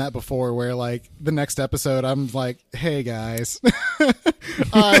I've done that before where like the next episode I'm like, hey guys,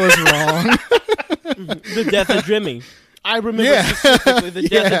 I was wrong. the death of Jimmy. I remember Yeah. specifically the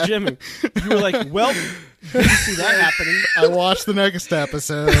death of Jimmy. You were like, well, didn't see that happening. I watched the next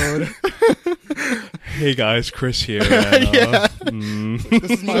episode. Hey guys, Chris here. And,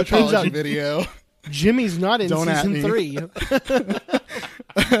 This is my So it turns apology out- video. Jimmy's not in Don't at season me. 3.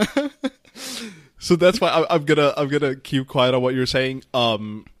 So that's why I'm gonna keep quiet on what you're saying.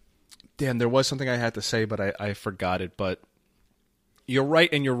 Dan, there was something I had to say, but I forgot it. But you're right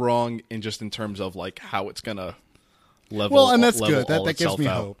and you're wrong in terms of like how it's gonna level. Well, and that's level good. That all gives itself me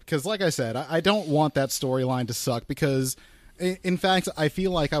out. hope because, like I said, I don't want that storyline to suck because, in fact, I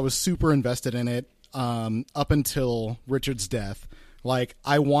feel like I was super invested in it up until Richard's death. Like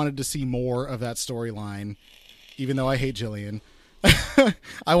I wanted to see more of that storyline, even though I hate Jillian.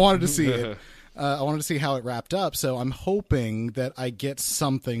 I wanted to see it. I wanted to see how it wrapped up, so I'm hoping that I get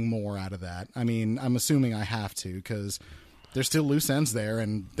something more out of that. I mean, I'm assuming I have to because there's still loose ends there,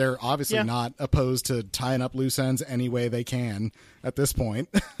 and they're obviously not opposed to tying up loose ends any way they can at this point.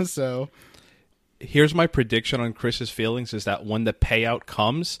 So, Here's my prediction on Chris's feelings: is that when the payout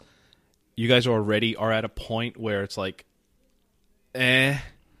comes, you guys already are at a point where it's like, and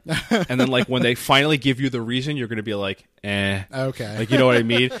then like when they finally give you the reason, you're going to be like, okay. like you know what I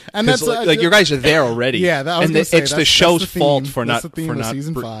mean? And 'Cause, that's, like your guys are there already. Yeah, that, I was and gonna say, it's the that's show's the fault theme. for That's not the theme for of not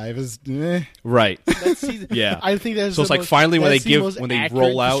season 5 is right. That's season, Yeah. I think that's So it's the like most- finally when that's they the give- most when they accurate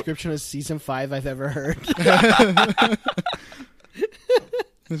roll out- description of season 5 I've ever heard.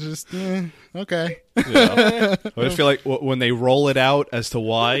 It's just okay. Yeah. I just feel like when they roll it out as to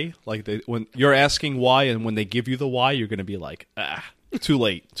why, like when you're asking why, and when they give you the why, you're going to be like, too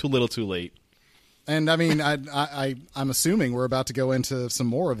late, too little, too late. And I mean, I'm assuming we're about to go into some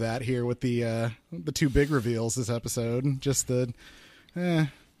more of that here with the two big reveals this episode. Just the, okay.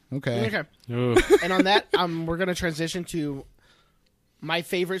 Okay. Ugh. And on that, we're going to transition to my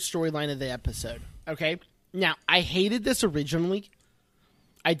favorite storyline of the episode. Okay? Now, I hated this originally.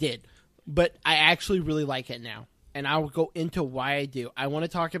 I did. But I actually really like it now. And I'll go into why I do. I want to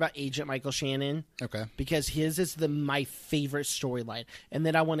talk about Agent Michael Shannon. Okay. Because his is my favorite storyline. And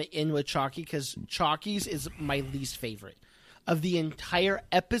then I want to end with Chalky because Chalky's is my least favorite. Of the entire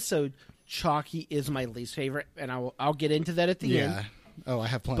episode, Chalky is my least favorite. And I'll get into that at the end. Yeah. Oh, I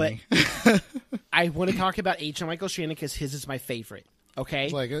have But plenty. I want to talk about Agent Michael Shannon because his is my favorite. Okay?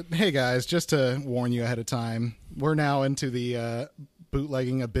 It's like, hey guys, just to warn you ahead of time, we're now into the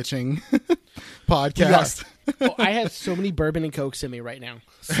bootlegging a bitching podcast. Oh, I have so many bourbon and cokes in me right now.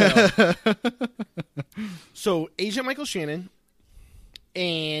 So Agent Michael Shannon,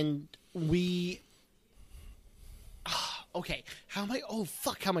 and we. Okay, how am I? Oh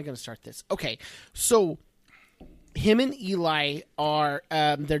fuck! How am I going to start this? Okay, so him and Eli are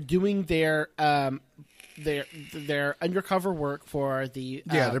they're doing their undercover work for the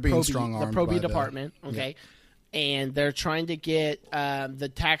they're being Proby- strong-armed the Proby by the- department. Okay, and they're trying to get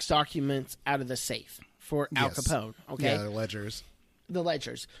the tax documents out of the safe for Al Yes. Capone. Okay, Yeah, the ledgers. the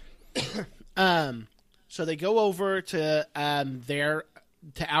ledgers. So they go over to Al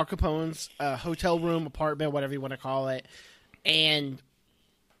Capone's hotel room, apartment, whatever you want to call it, and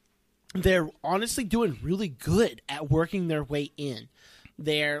they're honestly doing really good at working their way in.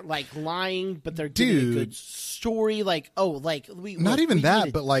 They're like lying, but they're giving a good story. Like, Not even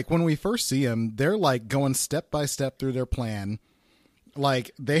that, but like when we first see them, they're like going step by step through their plan.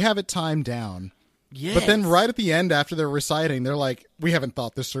 Like they have it timed down. yes. But then right at the end, after they're reciting, they're like, "We haven't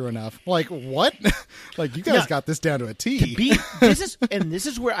thought this through enough." Like what? Like you guys Yeah. got this down to a T. This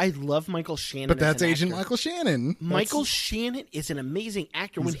is where I love Michael Shannon. But that's as an Agent actor. Michael Shannon. Michael Shannon is an amazing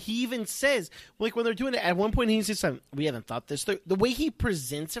actor. When he even says, like when they're doing it, at one point he says, "We haven't thought this through." The way he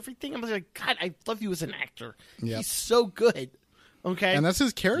presents everything, I'm like, God, I love you as an actor. Yep. He's so good. Okay, And that's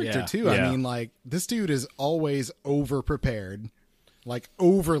his character Yeah. too. Yeah. I mean, like this dude is always over prepared, like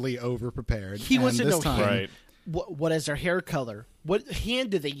overly over prepared. He wants to know Right. what is their hair color? What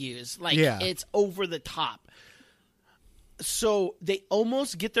hand do they use? Like Yeah. it's over the top. So they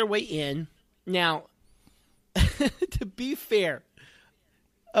almost get their way in. Now, to be fair,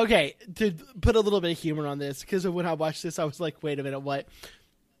 okay, to put a little bit of humor on this, because when I watched this, I was like, wait a minute, what?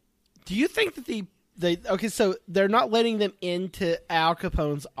 Do you think that okay, so they're not letting them into Al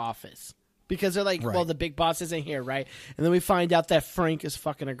Capone's office because they're like, Right. well, the big boss isn't here, right? And then we find out that Frank is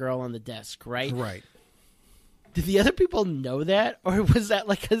fucking a girl on the desk, right? Right. Did the other people know that, or was that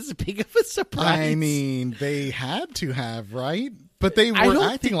like as big of a surprise? I mean, they had to have, right? But they I were don't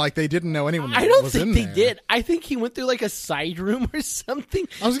acting think- like they didn't know anyone I don't was think in they there. did. I think he went through like a side room or something.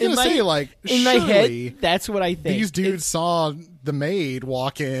 I was going In to my- say, like, in my surely head, that's what I think. these dudes saw the maid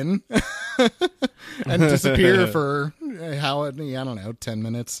walk in and disappear for I don't know, 10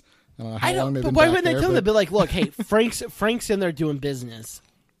 minutes. I don't know how I long don't. they've But been why back wouldn't they there, tell them? but- They'd be like, "Look, hey, Frank's in there doing business."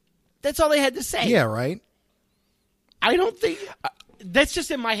 That's all they had to say. Yeah, right. I don't think. That's just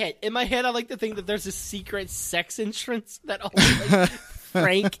in my head. In my head, I like to think that there's a secret sex entrance that only like,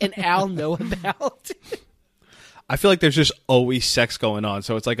 Frank and Al know about. I feel like there's just always sex going on,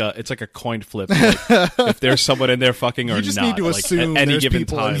 so it's like a coin flip. Like, if there's someone in there fucking or You just not, need to like, assume at any there's given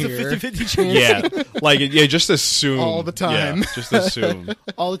people time. in here 50-50 chance. Yeah, like just assume All the time. Yeah, just assume.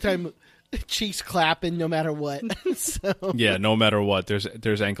 All the time, cheeks clapping, no matter what. Yeah, no matter what,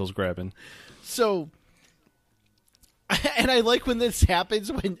 there's ankles grabbing. So, and I like when this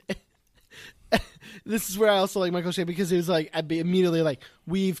happens when. This is where I also like Michael Shannon because it was like I'd be immediately like,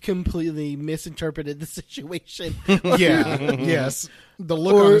 we've completely misinterpreted the situation. Yeah, yes. The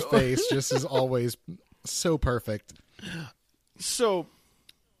look on his face just is always so perfect. So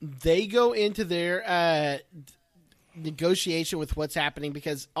they go into their negotiation with what's happening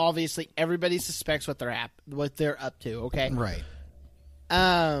because obviously everybody suspects what they're up to. Okay, Right.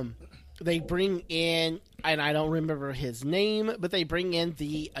 They bring in, and I don't remember his name, but they bring in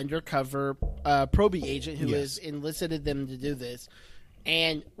the undercover Proby agent who has enlisted them to do this.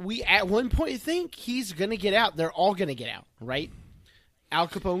 And we at one point think he's going to get out. They're all going to get out, right? Al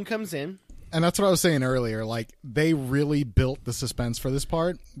Capone comes in. And that's what I was saying earlier. Like, they really built the suspense for this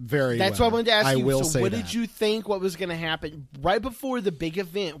part very That's well. what I wanted to ask I you. will So say what that. did you think what was going to happen? Right before the big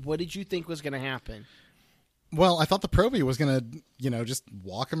event, what did you think was going to happen? Well, I thought the Proby was going to, just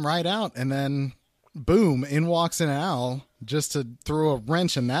walk him right out. And then, boom, in walks an Al just to throw a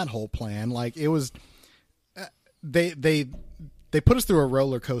wrench in that whole plan. Like, it was... They put us through a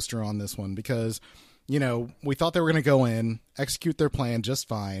roller coaster on this one because, we thought they were going to go in, execute their plan just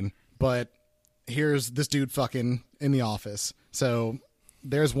fine, but here's this dude fucking in the office. So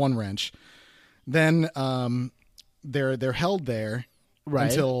there's one wrench. Then they're held there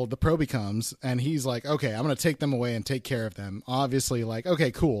until the Proby comes, and he's like, okay, I'm going to take them away and take care of them. Obviously, like,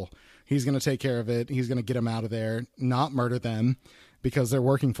 okay, cool. He's going to take care of it. He's going to get them out of there, not murder them because they're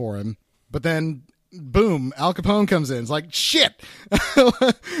working for him. But then... boom, Al Capone comes in. It's like, shit!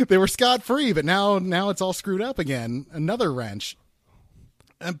 They were scot-free, but now it's all screwed up again. Another wrench.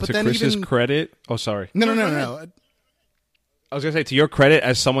 But To then Chris's even... credit, oh sorry, No. I was gonna say, to your credit,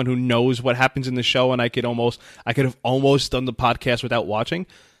 as someone who knows what happens in the show, and I could have almost done the podcast without watching.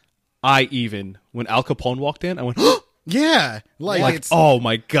 When Al Capone walked in, I went, Yeah, Like, it's oh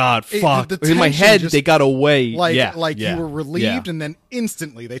my god, fuck! the In my tension head, just- they got away. like yeah, you were relieved, and then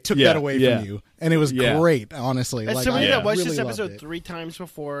instantly they took Yeah, that away yeah. from you, and it was Yeah. great. Honestly, As like, somebody I that watched really this loved episode it. 3 times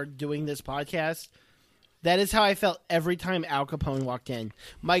before doing this podcast, that is how I felt every time Al Capone walked in.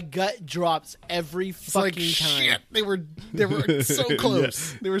 My gut drops every It's like fucking time. shit. They were so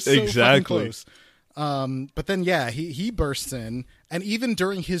close. They were so fucking Exactly. close. But then he bursts in, and even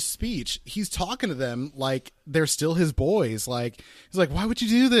during his speech, he's talking to them like they're still his boys. Like he's like, "Why would you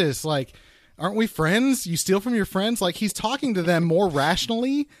do this? Like, aren't we friends? You steal from your friends." Like he's talking to them more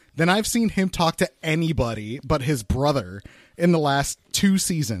rationally than I've seen him talk to anybody but his brother in the last 2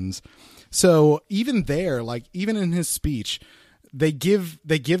 seasons. So even there, like even in his speech, they give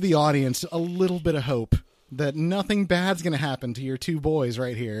the audience a little bit of hope that nothing bad's going to happen to your 2 boys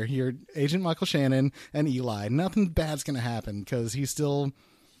right here, your Agent Michael Shannon and Eli. Nothing bad's going to happen because he still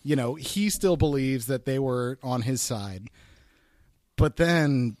believes that they were on his side. But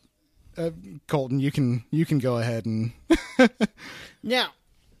then, Colton, you can go ahead and Now,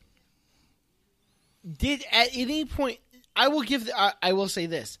 did at any point I will say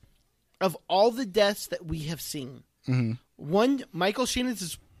this: of all the deaths that we have seen, one Michael Shannon's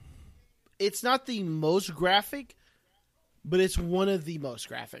is. It's not the most graphic, but it's one of the most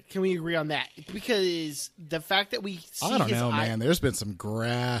graphic. Can we agree on that? Because the fact that we see I don't his know, eye- man. There's been some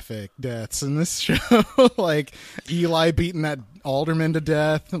graphic deaths in this show, like Eli beating that alderman to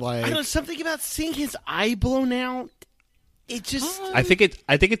death. Like I don't know, something about seeing his eye blown out. It just I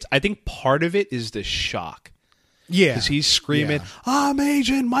think part of it is the shock. yeah, Because he's screaming, Yeah. "I'm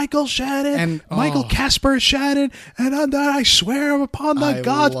Agent Michael Shannon, And- Michael oh. Casper Shannon, and I swear upon the I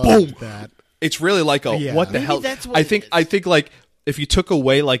gods." loved Boom! that. It's really like a Yeah. what the Maybe hell? that's what I it think is. I think like if you took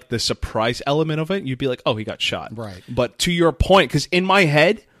away like the surprise element of it, you'd be like, "Oh, he got shot." Right. But to your point, because in my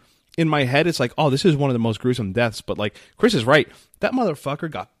head, it's like, "Oh, this is one of the most gruesome deaths." But like Chris is right. That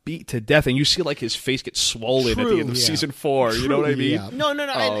motherfucker got beat to death, and you see like his face get swollen at True. the end of Yeah. season 4. You know what I mean? Yeah. no, and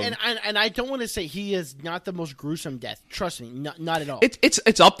I don't want to say he is not the most gruesome death. Trust me, not at all.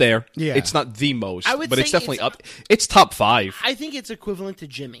 It's up there. Yeah. It's not the most, I would but it's say definitely it's- up. It's top 5. I think it's equivalent to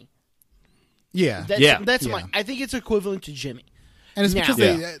Jimmy. Yeah, That's Yeah. my. I think it's equivalent to Jimmy. and it's Now- because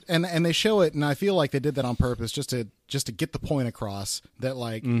Yeah. they they show it, and I feel like they did that on purpose just to get the point across that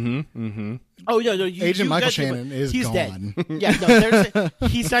like Oh no, Agent Michael guys- Shannon is he's gone. dead. Yeah, no,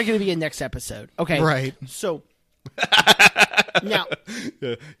 he's not going to be in next episode. Okay, Right. So now,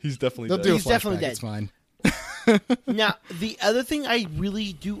 Yeah, he's definitely they'll dead. do a He's definitely flashback. dead. It's fine. now the other thing I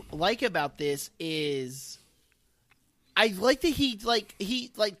really do like about this is I like that he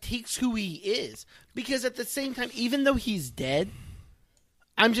takes who he is, because at the same time, even though he's dead,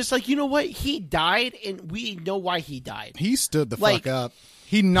 I'm just like, you know what? He died, and we know why he died. He stood the Like, fuck up.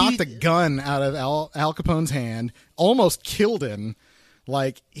 He knocked he- the gun out of Al Capone's hand, almost killed him.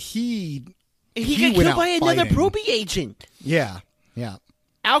 Like He got went killed out by another fighting. probie agent. yeah.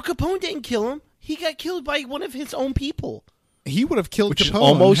 Al Capone didn't kill him. He got killed by one of his own people. He would have killed Which is Capone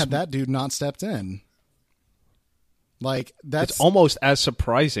almost- had that dude not stepped in. Like that's It's almost as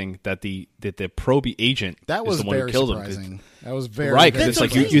surprising that the probie agent that was is the one very who killed him. surprising. That was very Right, very because it's That's like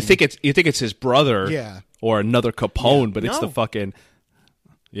what you I'm saying. think it's his brother, Yeah. or another Capone, but it's No. the fucking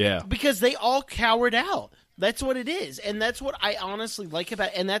yeah. Because they all cowered out. That's what it is. And that's what I honestly like about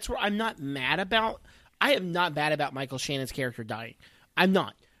it. And that's where I'm not mad about. I am not mad about Michael Shannon's character dying. I'm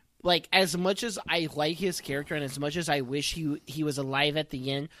not. Like, as much as I like his character and as much as I wish he was alive at the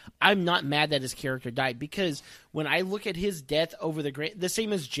end, I'm not mad that his character died. Because when I look at his death over the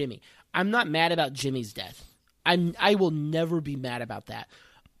same as Jimmy, I'm not mad about Jimmy's death. I will never be mad about that.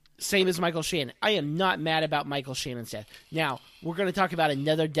 Same as Michael Shannon. I am not mad about Michael Shannon's death. Now, we're going to talk about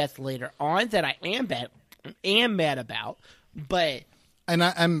another death later on that I am mad about, but And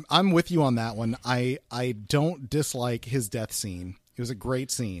I'm with you on that one. I don't dislike his death scene. It was a great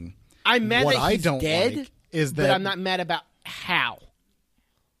scene. I'm mad What that I he's don't dead, like is but that- I'm not mad about how.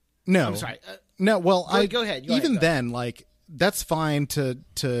 No, I'm sorry. No, well, Go ahead. Go even ahead. then, like that's fine to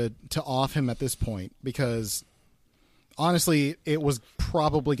off him at this point because honestly, it was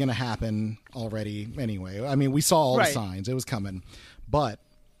probably going to happen already anyway. I mean, we saw all Right. the signs; it was coming. But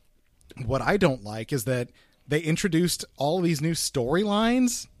what I don't like is that they introduced all these new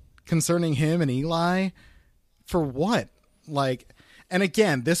storylines concerning him and Eli. For what? Like. And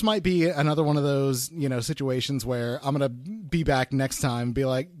again, this might be another one of those, situations where I'm going to be back next time and be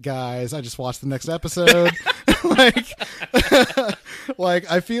like, guys, I just watched the next episode.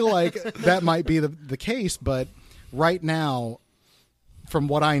 like, I feel like that might be the case. But right now, from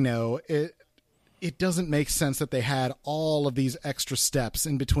what I know, it doesn't make sense that they had all of these extra steps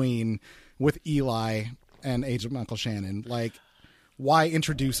in between with Eli and Agent Michael Shannon. Like, why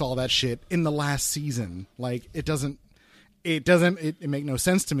introduce all that shit in the last season? Like, it make no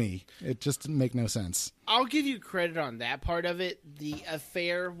sense to me. It just didn't make no sense. I'll give you credit on that part of it. The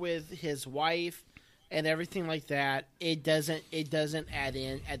affair with his wife and everything like that, it doesn't add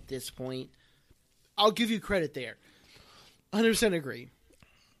in at this point. I'll give you credit there. 100% agree.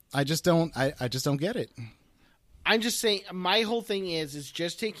 I just don't get it. I'm just saying, my whole thing is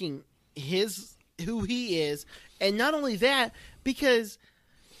just taking who he is, and not only that, because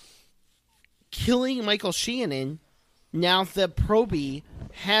killing Michael Shannon, now the Proby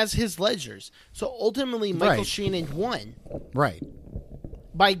has his ledgers. So ultimately, Michael Right. Shannon won. Right.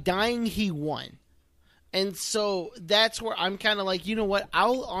 By dying, he won. And so that's where I'm kind of like, you know what?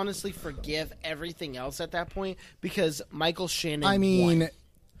 I'll honestly forgive everything else at that point because Michael Shannon I mean, won.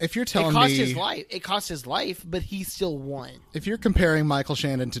 if you're It telling cost me his life. It cost his life, but he still won. if you're comparing Michael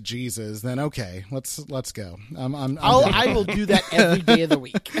Shannon to Jesus, then okay, let's go. I will do that every day of the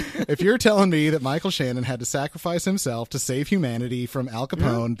week. If you're telling me that Michael Shannon had to sacrifice himself to save humanity from Al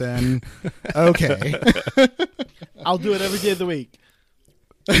Capone, then okay. I'll do it every day of the week.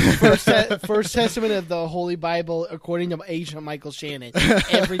 First Testament of the Holy Bible according to Agent Michael Shannon.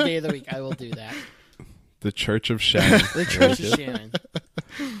 Every day of the week, I will do that. The Church of Shannon. The Church of Shannon.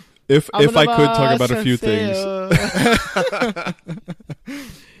 If I could talk about a few things.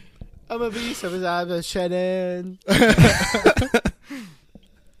 I'm a beast of a Shannon.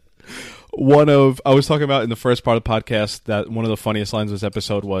 I was talking about in the first part of the podcast that one of the funniest lines of this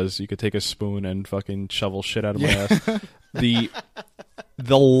episode was, you could take a spoon and fucking shovel shit out of my ass.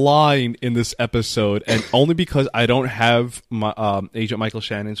 The line in this episode, and only because I don't have my Agent Michael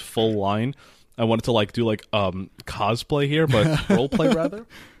Shannon's full line, I wanted to do cosplay here, but roleplay rather.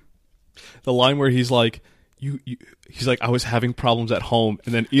 The line where he's like, he's like, I was having problems at home,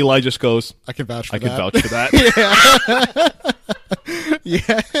 and then Eli just goes, I can vouch for I that. can vouch for that.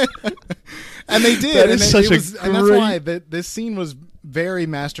 Yeah. And they did. That is such a and that's why this scene was very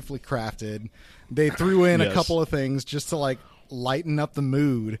masterfully crafted. They threw in a Yes. couple of things just to lighten up the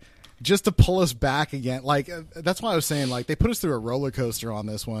mood, just to pull us back again. That's why I was saying they put us through a roller coaster on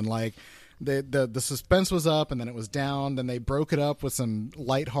this one. The suspense was up and then it was down. Then they broke it up with some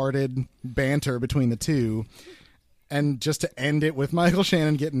lighthearted banter between the two. And just to end it with Michael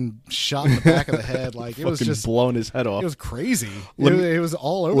Shannon getting shot in the back of the head, it was Fucking just blowing his head off. it was crazy. Let me- It was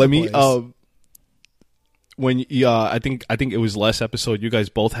all over. Let the me place. when I think it was last episode, you guys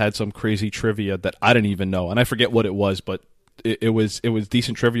both had some crazy trivia that I didn't even know, and I forget what it was, but it was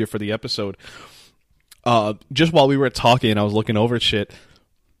decent trivia for the episode. Just while we were talking, I was looking over shit.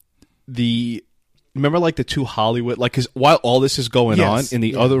 Remember the two Hollywood, because while all this is going Yes, on, in the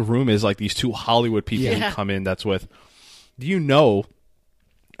yeah. other room is these two Hollywood people Yeah. who come in. That's with. Do you know?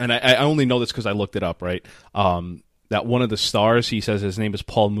 And I only know this because I looked it up. Right. That one of the stars, he says his name is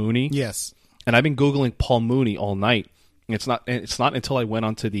Paul Mooney. Yes. And I've been Googling Paul Mooney all night. And it's not until I went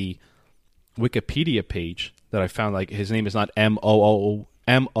onto the Wikipedia page that I found his name is not Mooney,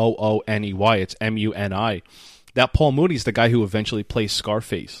 it's Muni. That Paul Mooney is the guy who eventually plays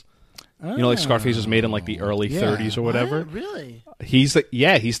Scarface. You know, Scarface was made in the early Yeah. 30s or whatever. What? Really? He's the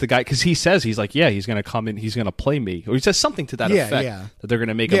guy, because he says he's going to come in, he's going to play me, or he says something to that effect, that they're going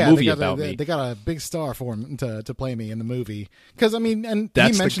to make a movie about me. They got a big star for him to play me in the movie. Because and That's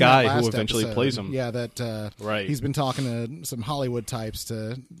he the mentioned guy that who last eventually episode. plays him. Yeah, that Right. He's been talking to some Hollywood types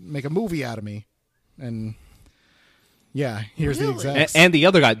to make a movie out of me, and yeah, here's the Really? execs. And the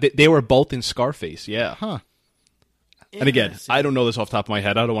other guy, they were both in Scarface. Yeah. Huh. And again, Interesting. I don't know this off the top of my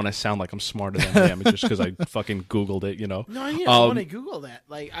head. I don't want to sound like I'm smarter than him just because I fucking Googled it, No, yeah, I Um, want to Google that.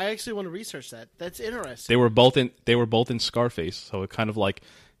 I actually want to research that. That's interesting. They were both in Scarface, so it kind of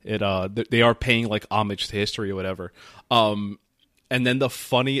they are paying homage to history or whatever. And then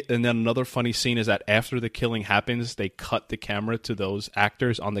another funny scene is that after the killing happens, they cut the camera to those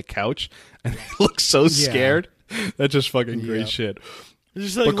actors on the couch, and they look so scared. That's just fucking great Yep. shit.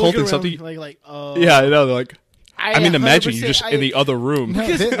 Just But looking Colton, around, something- oh. Yeah, I know. They're like, I mean, imagine you 100%, just in the other room. No,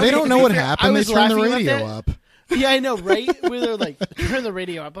 they don't know what happened. They was turned the laughing about radio that. up. Yeah, I know, right? Where they're turn the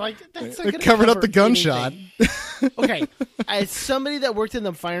radio up. That's not They gonna covered up cover the gunshot. anything. Okay, as somebody that worked in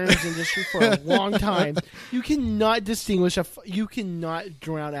the firearms industry for a long time, you cannot distinguish you cannot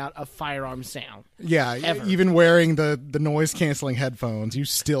drown out a firearm sound. Yeah, Ever. even wearing the noise canceling headphones, you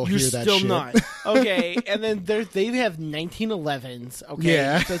still You're hear that still shit. not. Okay, and then they have 1911s. Okay,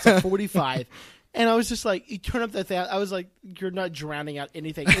 Yeah. so it's a 45. And I was just you turn up that thing. I was like, you're not drowning out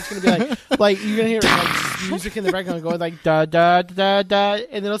anything. It's gonna be you're gonna hear music in the background going da da da da, and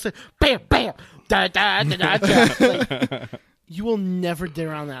then it'll say bam bam da da da da da. You will never get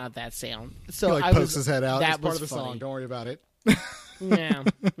around that sound. So He like I pokes was, his head out. That It's part was of the funny. song. Don't worry about it. Yeah,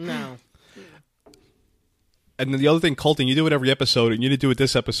 no. And then the other thing, Colton, you do it every episode, and you didn't do it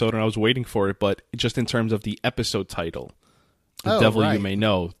this episode, and I was waiting for it, but just in terms of the episode title, The Oh, Devil right. You May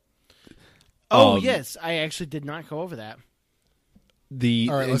Know. Oh yes, I actually did not go over that.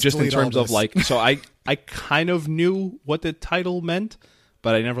 All right, let's Just in delete all terms of this. like, so I kind of knew what the title meant,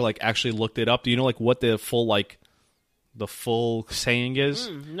 but I never like actually looked it up. Do you know like what the full saying is?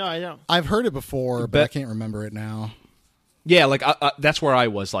 No, I don't. I've heard it before, but Bet- I can't remember it now. Yeah, like that's where I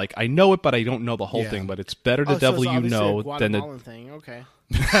was. Like I know it, but I don't know the whole Yeah. thing. But it's better the Oh, so devil it's you obviously a know than the Guatemalan thing. Okay.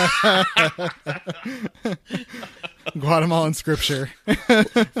 Guatemalan scripture.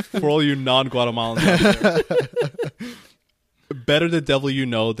 for all you non-Guatemalans out there. Better the devil you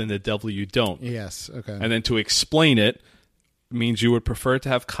know than the devil you don't. Yes. Okay. And then to explain it means you would prefer to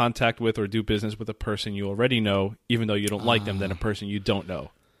have contact with or do business with a person you already know, even though you don't like them, than a person you don't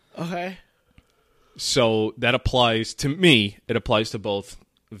know. Okay. So that applies to me. It applies to both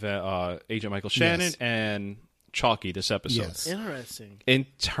Agent Michael Shannon Yes. and Chalky this episode. Yes. Interesting. In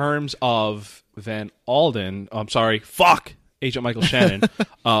terms of Van Alden, Agent Michael Shannon,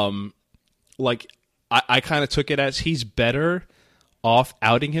 like I kind of took it as he's better off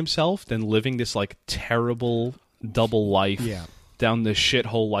outing himself than living this like terrible double life Yeah. down the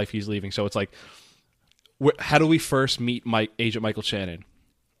shithole life he's leaving. So it's like, how do we first meet Agent Michael Shannon?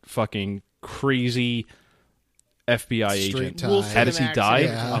 Fucking crazy FBI Straight agent. tie. Wolf How does he Cinemax die? and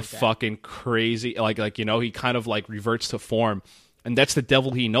Yeah. everything A like that. fucking crazy, like you know, he kind of like reverts to form, and that's the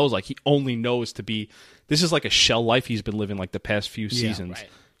devil he knows. Like he only knows to be. This is like a shell life he's been living like the past few seasons. right.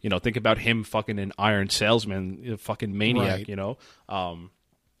 You know, think about him fucking an Iron Salesman, a fucking maniac. Right. You know,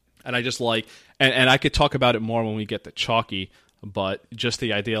 and I just like, and I could talk about it more when we get to Chalky, but just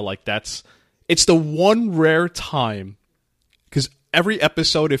the idea like it's the one rare time. Because every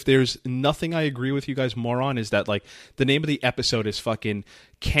episode, if there's nothing I agree with you guys more on, is that like the name of the episode is fucking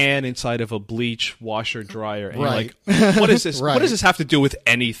can inside of a bleach washer dryer, and Right. you're like, what is this? Right. What does this have to do with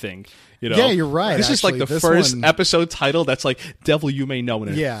anything? You know? Yeah, you're right, This is like actually. the This first one- episode title that's like "Devil You May Know,"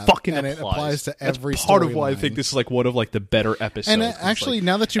 and Yeah, it fucking and it applies to That's every part of why I storyline. think this is like one of like the better episodes. And It's actually, like-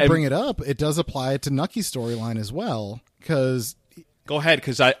 now that you and- bring it up, it does apply to Nucky's storyline as well. Because Go ahead,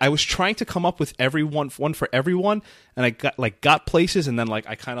 because I was trying to come up with one for everyone, and I got places, and then like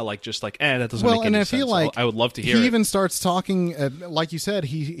I kind of like just like that doesn't make any and I sense. feel So like I would love to hear he it. even starts talking, like you said,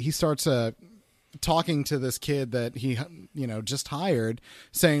 he starts talking to this kid that he just hired,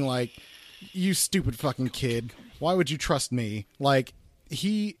 saying like, "You stupid fucking kid, why would you trust me?" Like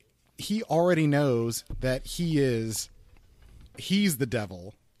he already knows that he's the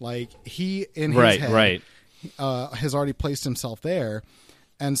devil. Like he in his head, right. has already placed himself there,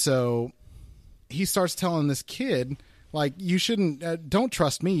 and so he starts telling this kid like, you shouldn't don't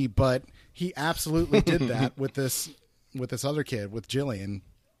trust me, but he absolutely did that with this other kid, with Jillian.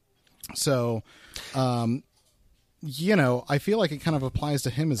 So I feel like it kind of applies to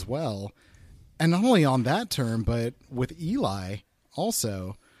him as well, and not only on that term but with Eli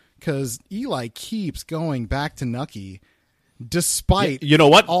also, because Eli keeps going back to Nucky despite You know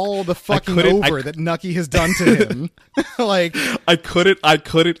what? all the fucking couldn't- over that Nucky has done to him. Like, I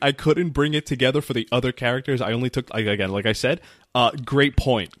couldn't bring it together for the other characters. I only took again, like I said, great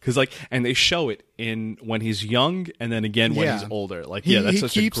point, because and they show it in when he's young, and then again when Yeah. he's older. Like, he, that's he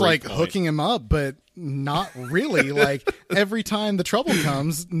such keeps a great like point. hooking him up, but not really. Like every time the trouble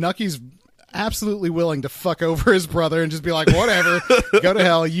comes, Nucky's absolutely willing to fuck over his brother and just be like, whatever, go to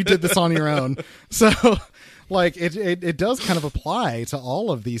hell, you did this on your own. So like it does kind of apply to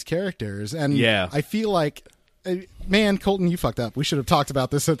all of these characters. And Yeah. I feel like, man, Colton, you fucked up. We should have talked about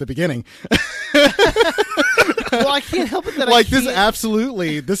this at the beginning. Well, I can't help it that Like I this can't-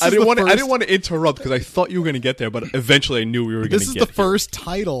 absolutely, this I is didn't the want first, to interrupt because I thought you were going to get there, but eventually I knew we were going to this get is the here. first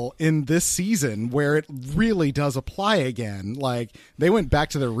title in this season where it really does apply again. Like they went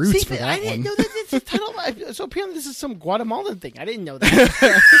back to their roots See, for I that didn't one. know that it's a title. So apparently, this is some Guatemalan thing. I didn't know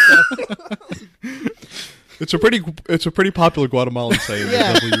that. It's a pretty popular Guatemalan saying.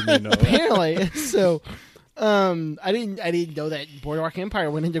 Yeah. The devil you may know. Apparently, so I didn't know that Boardwalk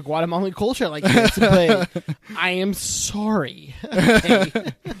Empire went into Guatemalan culture like this. But I am sorry.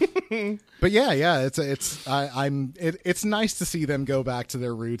 Okay. But yeah, it's nice to see them go back to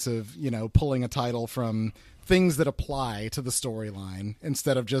their roots of pulling a title from things that apply to the storyline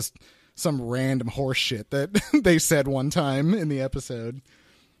instead of just some random horse shit that they said one time in the episode.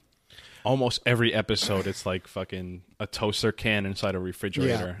 Almost every episode, it's like fucking a toaster can inside a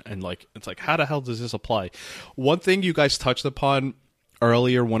refrigerator, and like it's like, how the hell does this apply? One thing you guys touched upon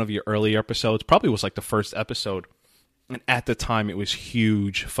earlier, one of your earlier episodes, probably was like the first episode, and at the time it was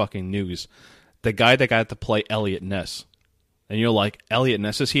huge fucking news. The guy that got to play Elliot Ness, and you're like, Elliot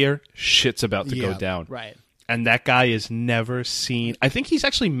Ness is here, shit's about to go down, Right. And that guy is never seen. I think he's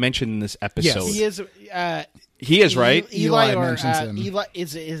actually mentioned in this episode. He is. He is, right? Eli or mentions him. Eli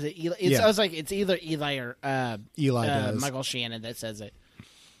is it Eli? Yeah. I was like, it's either Eli or Eli does. Michael Shannon that says it.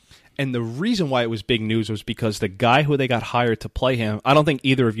 And the reason why it was big news was because the guy who they got hired to play him. I don't think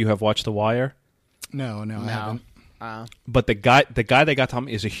either of you have watched The Wire. No, I haven't. But the guy they got to him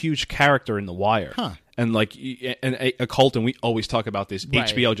is a huge character in The Wire. Huh. And like, and a cult, and we always talk about this. Right.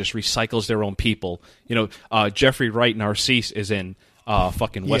 HBO just recycles their own people. You know, Jeffrey Wright Narcisse is in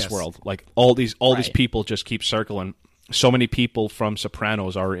fucking Yes. Westworld. Like all these Right. people just keep circling. So many people from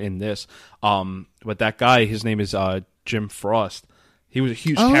Sopranos are in this. But that guy, his name is Jim Frost. He was a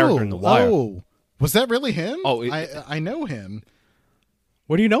huge character in The Wire. Oh, was that really him? Oh, I know him.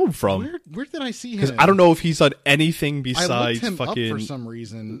 Where do you know him from? Where did I see him? Because I don't know if he's on anything I besides looked him fucking up for some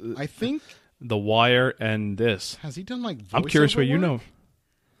reason. I think The Wire and this. has he done like? I'm curious voiceover where you work? know.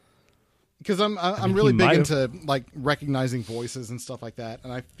 Because I'm mean, really he big might into like recognizing voices and stuff like that,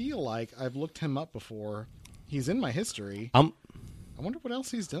 and I feel like I've looked him up before. He's in my history. I wonder what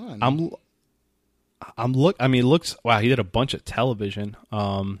else he's done. I mean, it looks. Wow, he did a bunch of television.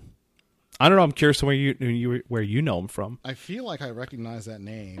 I don't know. I'm curious to where you know him from. I feel like I recognize that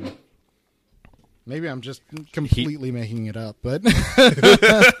name. Maybe I'm just completely making it up, but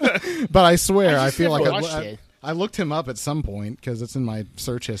but I swear I just feel never like watched it. I looked him up at some point because it's in my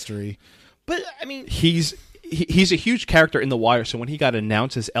search history. But I mean, He's a huge character in The Wire. So when he got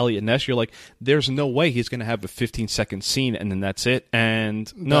announced as Elliot Ness, you're like, there's no way he's going to have a 15-second scene and then that's it. And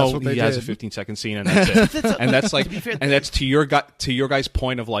no, what they he has a did. 15-second scene and that's it. And that's like, and that's to your guys'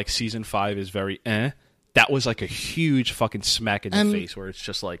 point of like season 5 is very That was like a huge fucking smack in the face where it's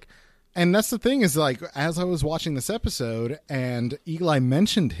just like. And that's the thing is like as I was watching this episode and Eli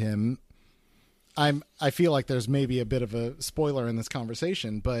mentioned him, I feel like there's maybe a bit of a spoiler in this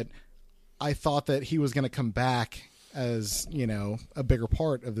conversation, but I thought that he was going to come back as, you know, a bigger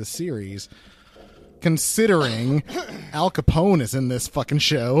part of the series. Considering Al Capone is in this fucking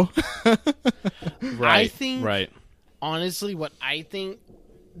show. I think right. honestly, what I think,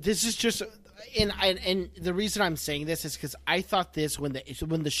 this is just, and the reason I'm saying this is because I thought this when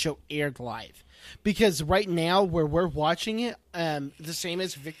the show aired live, because right now where we're watching it, the same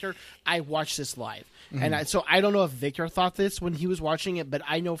as Victor, I watched this live, and so I don't know if Victor thought this when he was watching it, but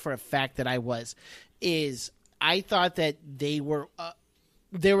I know for a fact that I thought that they were.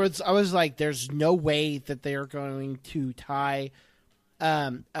 I was like, there's no way that they are going to tie.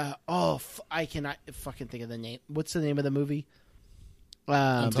 I cannot fucking think of the name. What's the name of the movie? The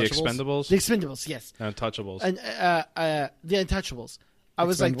Expendables? The Expendables, yes. Untouchables. And the Untouchables. I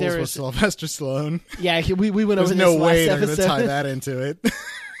was like, Expendables there with is. Sylvester Stallone. Yeah, we went over There's this no last way they're going to episode. tie that into it.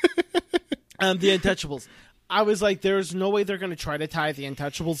 The Untouchables. I was like, there's no way they're going to try to tie the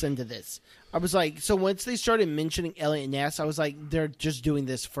Untouchables into this. I was like, so once they started mentioning Elliot Ness, I was like, they're just doing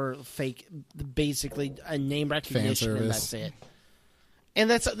this for fake, basically a name recognition, and that's it. And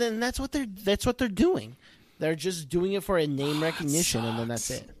that's what they're doing. They're just doing it for a name recognition, and then that's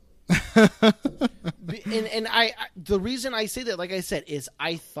it. and the reason I say that, like I said, is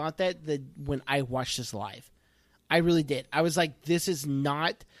I thought that when I watched this live, I really did. I was like, this is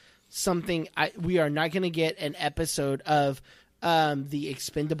not something we are not going to get an episode of the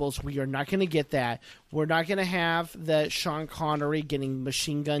Expendables. We are not going to get that. We're not going to have the Sean Connery getting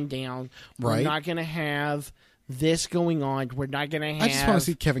machine gunned down. We're Right. not going to have this going on. We're not going to have. I just want to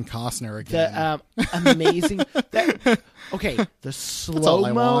see Kevin Costner again. the amazing. Okay, the all slow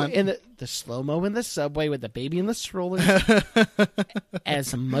I mo want. in the slow mo in the subway with the baby in the stroller.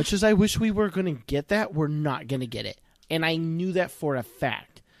 As much as I wish we were going to get that, we're not going to get it, and I knew that for a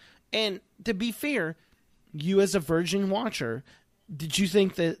fact. And to be fair, you as a virgin watcher, did you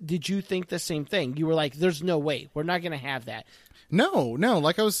think the same thing? You were like, "There's no way we're not going to have that." No.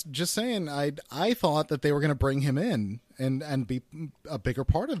 Like I was just saying, I thought that they were going to bring him in and be a bigger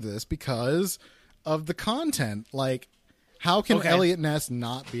part of this because of the content. Like, how can Okay. Elliot Ness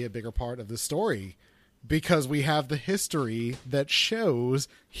not be a bigger part of the story? Because we have the history that shows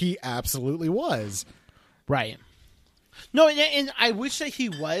he absolutely was. Right. No, and I wish that he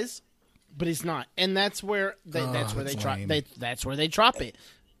was, but he's not, and that's where they that's drop. lame. That's where they drop it.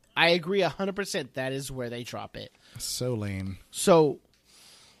 I agree 100%. That is where they drop it. So lame. So,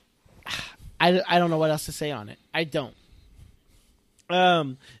 I don't know what else to say on it. I don't.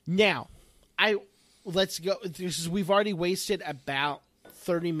 Now, let's go. We've already wasted about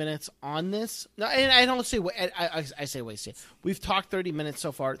 30 minutes on this. No, and I don't say I say wasted. We've talked 30 minutes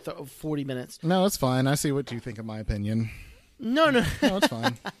so far, 40 minutes. No, it's fine. I see what you think of my opinion. No. No, it's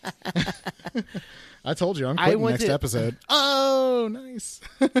fine. I told you I'm quitting next episode. Oh, nice.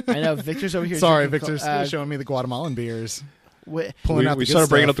 I know Victor's over here. Sorry, drinking Victor's showing me the Guatemalan beers. Wh- Pulling out the We good started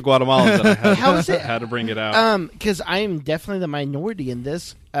bringing up stuff. the Guatemalans, and I How is it? had to bring it out. Because I am definitely the minority in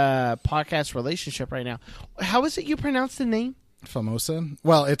this podcast relationship right now. How is it you pronounce the name? Famosa.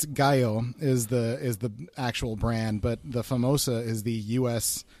 Well, it's Gallo is the actual brand, but the Famosa is the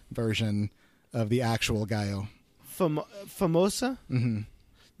U.S. version of the actual Gallo. Famosa? Mm-hmm.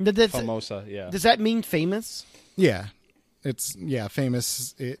 Famosa, yeah. Does that mean famous? Yeah, it's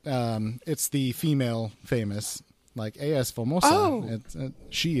famous. It's the female famous, like A.S. Famosa. Oh.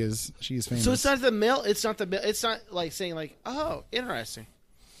 She is famous. So it's not the male. It's not the male. It's not like saying like, oh, interesting.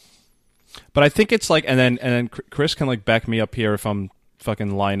 But I think it's like, and then Chris can like back me up here if I'm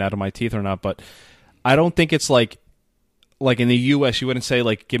fucking lying out of my teeth or not. But I don't think it's like in the U.S. you wouldn't say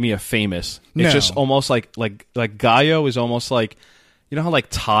like give me a famous. It's No. just almost like Gallo is almost like, you know how like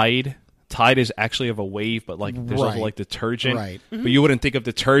Tide is actually of a wave, but like there's also Right. like detergent. Right. Mm-hmm. But you wouldn't think of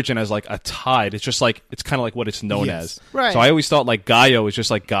detergent as like a Tide. It's just like it's kind of like what it's known Yes. as. Right. So I always thought like Gallo is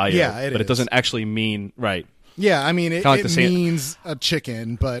just like Gallo. Yeah, it but it is. doesn't actually mean right. Yeah, I mean it, Kinda like it the same- means a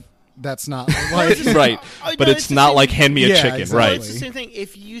chicken, but that's not like Right. Oh, But no, it's the not same- like hand me a Yeah, chicken. exactly. Right. It's the same thing.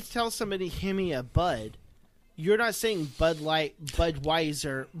 If you tell somebody, hand me a Bud, you're not saying Bud Light,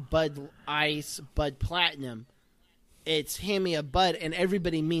 Budweiser, Bud Ice, Bud Platinum. It's hand me a Bud, and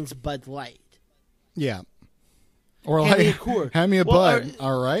everybody means Bud Light. yeah. Or Hand like me a Coors. hand me a Well, bud.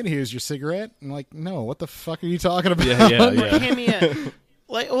 All right, here's your cigarette. I'm like, no, what the fuck are you talking about? Yeah. Or hand me a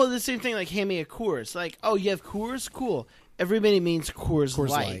the same thing. Like hand me a Coors. Like, oh, you have Coors, cool. Everybody means Coors Coors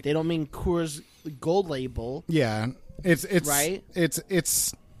Light. Light. They don't mean Coors Gold Label. Yeah, it's Right?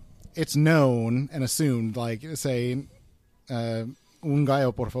 It's known and assumed. Like say, un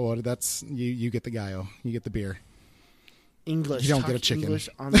gallo por favor. That's you get the gallo. You get the beer. English. You don't Talk get a chicken. English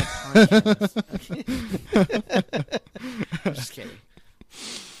on the podcast. I'm just kidding.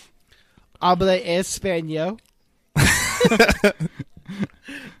 Habla español.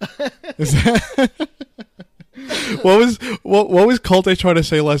 What was Colte trying to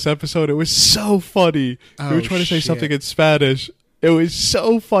say last episode? It was so funny. We were Oh, trying to say shit. something in Spanish. It was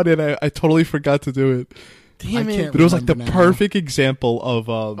so funny, and I totally forgot to do it. Damn I it. can't But it was like the remember now. perfect example of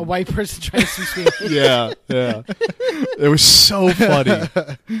A white person trying to speak Spanish. yeah. It was so funny.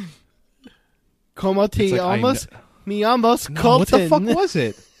 Como te It's like, I llamas? Me llamo No, Colton. what the fuck was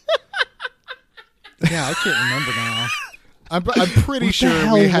it? Yeah, I can't remember now. I'm pretty What the sure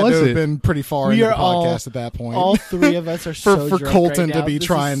hell we had was to have it? been pretty far We into the are all- podcast at that point. All three of us are for so for drunk Colton right to now. be This is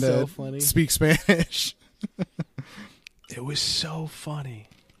trying so to funny. speak Spanish. It was so funny.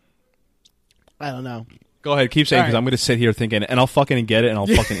 I don't know. Go ahead, keep saying All because right. I'm going to sit here thinking, and I'll fucking get it, and I'll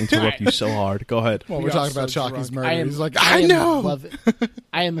fucking interrupt you so hard. Go ahead. Well, We we're are talking so about Chalky's drunk. murder. He's like, I I am know.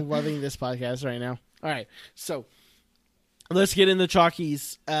 I am loving this podcast right now. All right, so let's get into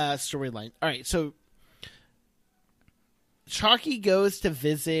Chalky's storyline. All right, so Chalky goes to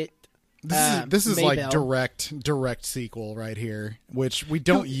visit. This is like Maybelle. direct sequel right here, which we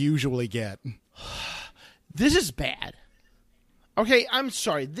don't usually get. This is bad. Okay, I'm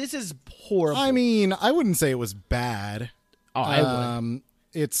sorry. This is horrible. I mean, I wouldn't say it was bad. oh, I would.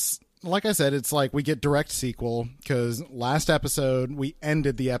 It's like I said, it's like we get direct sequel because last episode we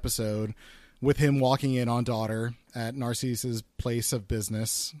ended the episode with him walking in on Daughter at Narcisse's place of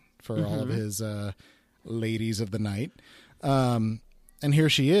business for all of his ladies of the night. And here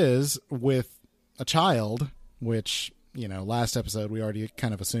she is with a child, which, you know, last episode we already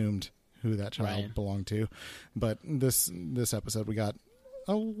kind of assumed who that child Right. belonged to. But this episode we got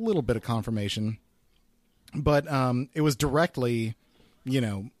a little bit of confirmation. But it was directly, you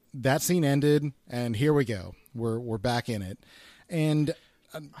know, that scene ended and here we go. We're back in it. And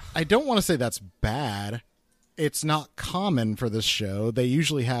I don't want to say that's bad. It's not common for this show. They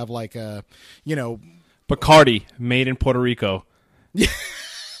usually have like a, you know, Bacardi, made in Puerto Rico.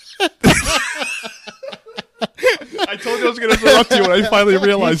 I told you I was going to interrupt you when I finally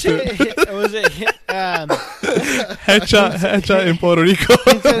realized it. Was it Hecha in Puerto Rico.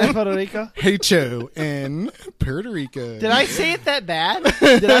 Puerto Rico? Hecho in Puerto Rico. Did I say it that bad?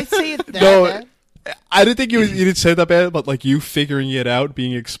 Did I say it that No. bad? I didn't think you didn't say that bad, but like you figuring it out,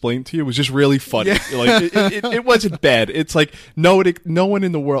 being explained to you, was just really funny. Like it wasn't bad. It's like no one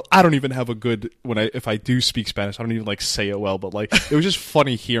in the world. I don't even have a good if I do speak Spanish, I don't even like say it well. But like it was just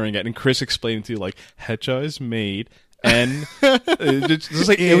funny hearing it, and Chris explaining to you like hecha is made N.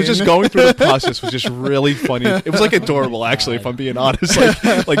 It was just going through the process was just really funny. It was like adorable, actually, if I'm being honest.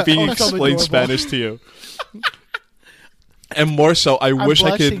 Like being explained Spanish to you. And more so, I wish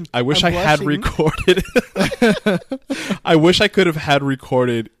I had recorded. I wish I could have had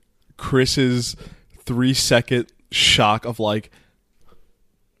recorded Chris's 3-second shock of like,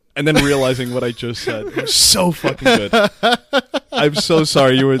 and then realizing what I just said. It was so fucking good. I'm so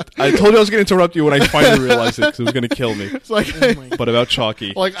sorry. I told you I was going to interrupt you when I finally realized it because it was going to kill me. It's like, but about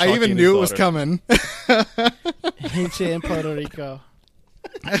Chalky. like Chalky I even and knew his it was daughter. coming. Hinche in Puerto Rico.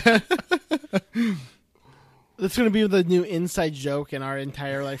 That's going to be the new inside joke in our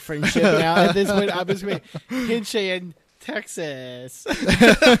entire like friendship now. At this point, I'm just going to be Hinche in Texas.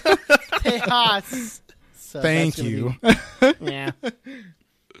 Tejas. So Thank that's gonna you. Yeah.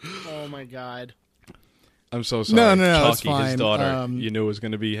 Oh my god. I'm so sorry. No, it's Chalky, fine. his daughter. You knew it was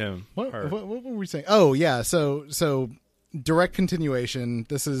going to be him. Her. What were we saying? Oh yeah, so direct continuation.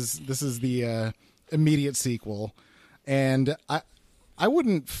 This is the immediate sequel, and I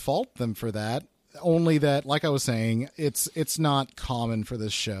wouldn't fault them for that. Only that, like I was saying, it's not common for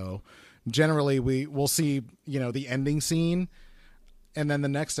this show. Generally, we'll see the ending scene, and then the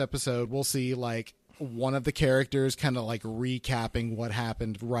next episode we'll see like one of the characters kind of like recapping what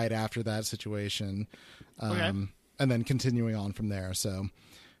happened right after that situation, and then continuing on from there. So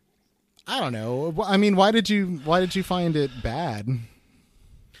I don't know. I mean, why did you find it bad?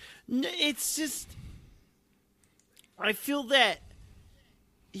 It's just I feel that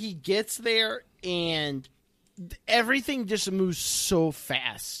he gets there and everything just moves so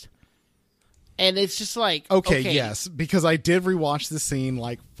fast. And it's just like okay, yes, because I did rewatch the scene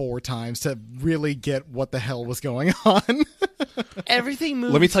like 4 times to really get what the hell was going on. Everything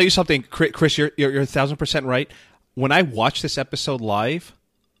moves. Let me tell you something, Chris. You're 1,000% right. When I watched this episode live,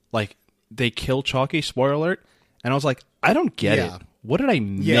 like they kill Chalky. Spoiler alert! And I was like, I don't get it. What did I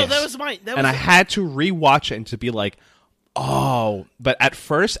miss? No, that was mine. And I had to rewatch it and to be like, oh. But at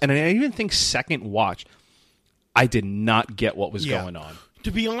first, and I even think second watch, I did not get what was going on. To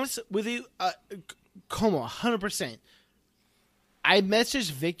be honest with you, Como, 100%. I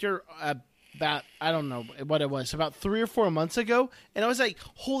messaged Victor about, I don't know what it was, about 3 or 4 months ago, and I was like,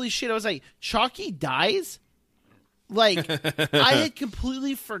 holy shit, I was like, Chalky dies? Like, I had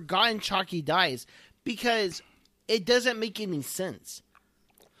completely forgotten Chalky dies, because it doesn't make any sense.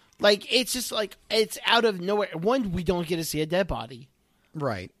 Like, it's just like, it's out of nowhere. One, we don't get to see a dead body.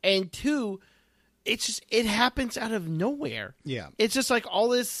 Right. And 2, it's just, it happens out of nowhere. Yeah. It's just like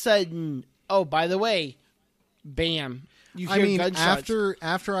all of a sudden, oh, by the way, bam. You hear gunshots.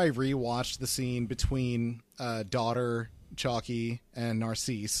 after I rewatched the scene between daughter Chalky and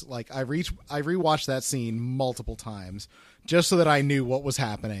Narcisse, like I rewatched that scene multiple times just so that I knew what was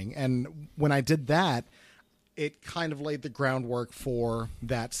happening. And when I did that, it kind of laid the groundwork for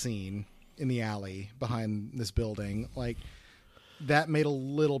that scene in the alley behind this building. Like, that made a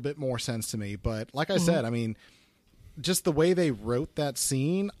little bit more sense to me. But like I said, I mean, just the way they wrote that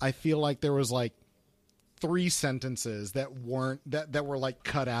scene, I feel like there was like 3 sentences that were like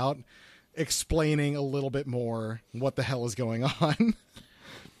cut out, explaining a little bit more what the hell is going on.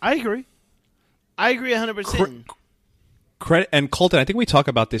 I agree 100%. And Colton, I think we talk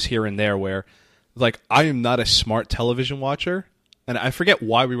about this here and there where, like, I am not a smart television watcher. And I forget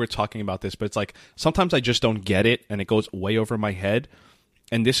why we were talking about this, but it's like sometimes I just don't get it and it goes way over my head.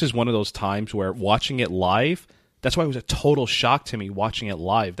 And this is one of those times where watching it live, that's why it was a total shock to me watching it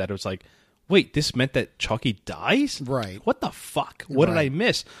live, that it was like, wait, this meant that Chalky dies? Right. What the fuck? What did I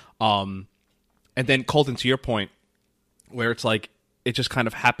miss? And then Colton, to your point, where it's like it just kind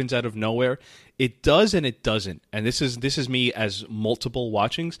of happens out of nowhere. It does and it doesn't. And this is me as multiple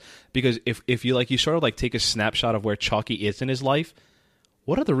watchings, because if you like, you sort of like take a snapshot of where Chalky is in his life,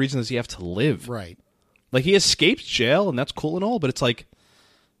 what other reasons does he have to live? Right. Like, he escaped jail and that's cool and all, but it's like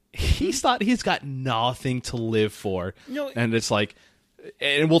he's got nothing to live for. No. And it's like,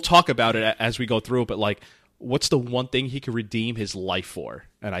 and we'll talk about it as we go through it, but like, what's the one thing he could redeem his life for?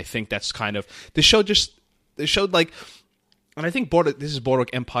 And I think that's kind of this showed like, and I think this is Boardwalk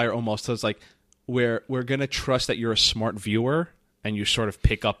Empire almost. So it's like we're gonna trust that you're a smart viewer and you sort of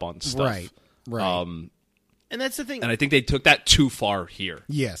pick up on stuff, right. And that's the thing. And I think they took that too far here.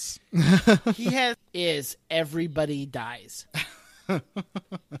 Yes. He is everybody dies.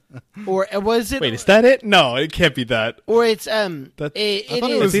 Or was it? Wait, is that it? No, it can't be that. Or it's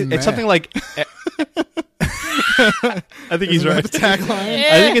It's something like. I think he's right. Tagline.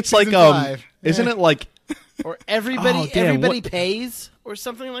 I think it's like Season 5. Isn't it like? Or everybody Oh, damn, everybody what- pays or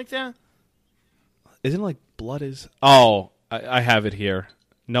something like that. Isn't it like blood is? Oh, I have it here.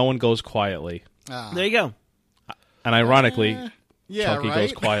 No one goes quietly. There you go. And ironically, Yeah, Chucky right?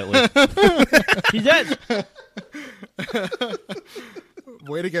 goes quietly. He did.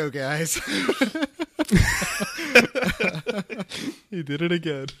 Way to go, guys. He did it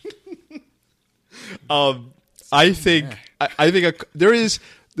again. I think there is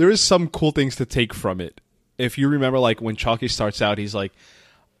some cool things to take from it. If you remember, like when Chalky starts out, he's like,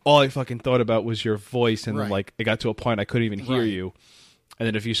 "All I fucking thought about was your voice," and then Right. like it got to a point I couldn't even hear Right. you. And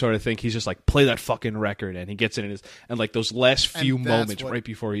then if you sort of think, he's just like, "Play that fucking record," and he gets it in his, and like those last few And that's moments what- right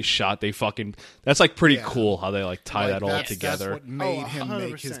before he's shot, they fucking, that's like pretty Yeah. cool how they like tie Like, that all that's together. what made him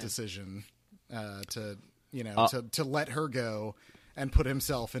 100%. make his decision to to let her go and put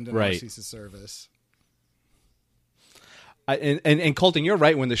himself into Right. Narcissus' service. And Colton, you're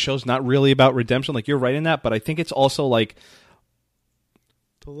right when the show's not really about redemption. Like, you're right in that, but I think it's also like,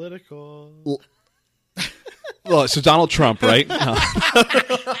 Political. well, so Donald Trump, right?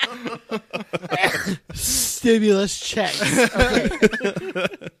 Stimulus checks. Okay.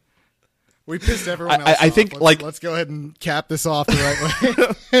 We pissed everyone else I off. think, let's go ahead and cap this off the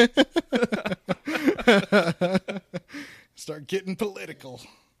right way. Start getting political.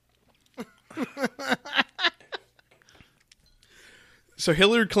 So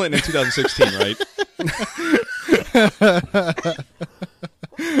Hillary Clinton in 2016, right?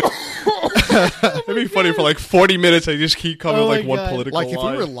 It'd be funny for like 40 minutes. I just keep coming Oh with like my one God. political Like if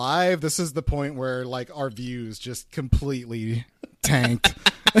line. we were live, this is the point where like our views just completely tanked.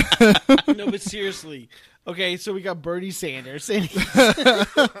 No, but seriously. Okay, so we got Bernie Sanders. And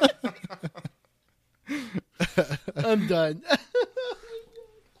I'm done.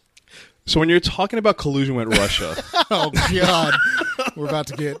 So when you're talking about collusion with Russia, Oh God, we're about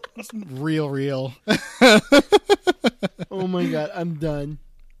to get real. Oh my God, I'm done.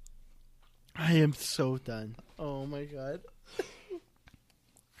 I am so done. Oh my God.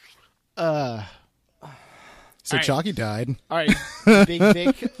 So right. Chalky died. All right, Big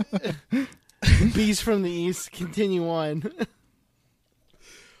Vic. Bees from the East, continue on.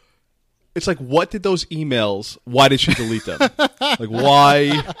 it's like, what did those emails? Why did she delete them? Like,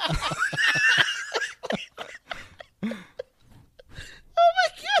 why?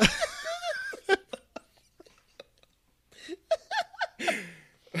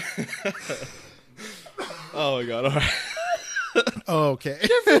 Oh my god! All right. Okay.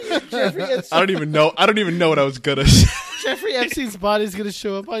 Jeffrey Epstein, I don't even know. I don't even know what I was gonna say. Jeffrey Epstein's body is going to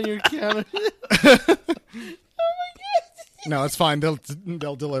show up on your counter. No, it's fine. They'll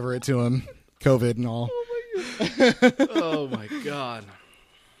deliver it to him. COVID and all. Oh my god!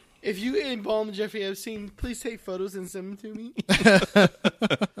 If you embalm Jeffrey Epstein, please take photos and send them to me.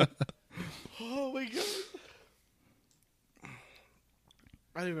 Oh my God.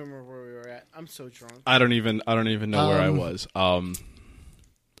 I don't even remember where we were at. I'm so drunk. I don't even know where I was.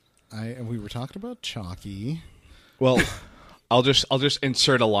 We were talking about Chalky. Well, I'll just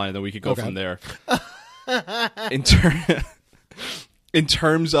insert a line, and then we could go Okay. from there. In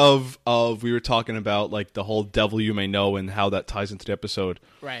terms of we were talking about like the whole devil you may know and how that ties into the episode.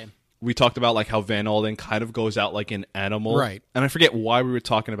 Right. We talked about like how Van Alden kind of goes out like an animal, Right. And I forget why we were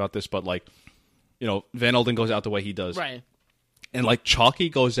talking about this, but like, you know, Van Alden goes out the way he does, Right. and like Chalky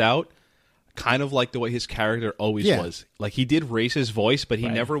goes out kind of like the way his character always Yeah. was. Like he did raise his voice, but he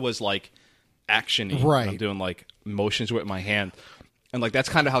Right. never was like action-y. Right. I'm doing like motions with my hand, and like that's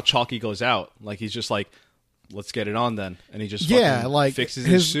kind of how Chalky goes out. Like he's just like, let's get it on then, and he just fucking Like fixes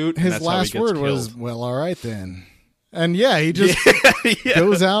his suit. And His that's how he last gets word killed. was, "Well, all right then." And yeah, he just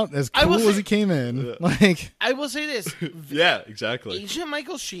goes out as I will cool as say- he came in. Like, I will say this. Yeah, exactly. Agent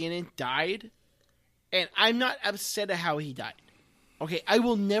Michael Shannon died, and I'm not upset at how he died. Okay, I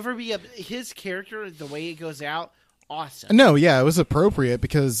will never be his character, the way it goes out, awesome. no, yeah, it was appropriate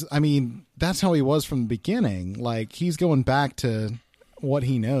because I mean that's how he was from the beginning. Like he's going back to what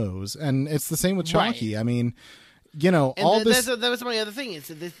he knows, and it's the same with Chalky. Right. I mean, you know, And all this. that was my other thing. It's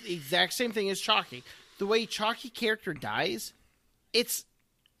the exact same thing as Chalky. The way Chalky character dies, it's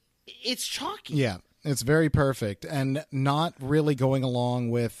Chalky. Yeah, it's very perfect and not really going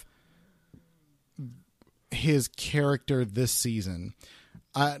along with his character this season.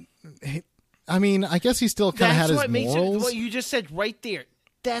 I mean, I guess he still kind of had That's his what makes it. morals. What you just said right there.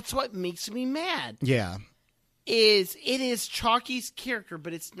 That's what makes me mad. Yeah, It is Chalky's character,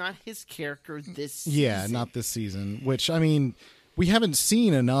 but it's not his character this yeah, season. not this season. Which I mean, we haven't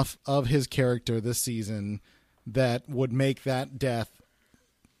seen enough of his character this season that would make that death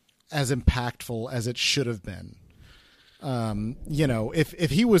as impactful as it should have been. You know, if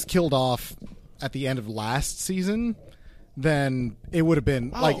he was killed off at the end of last season, then it would have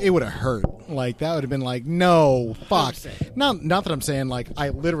been like it would have hurt. Like that would have been like, no, fuck. Not that I'm saying like I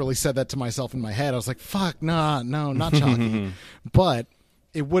literally said that to myself in my head. I was like, fuck, no, not Chalky. But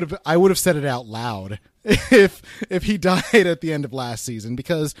I would have said it out loud if he died at the end of last season,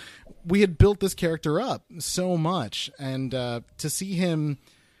 because we had built this character up so much, and to see him,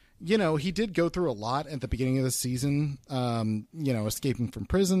 he did go through a lot at the beginning of the season, escaping from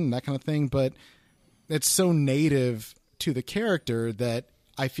prison and that kind of thing, but it's so native to the character that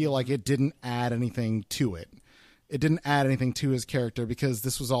I feel like it didn't add anything to it. It didn't add anything to his character because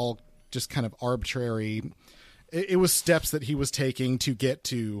this was all just kind of arbitrary. It was steps that he was taking to get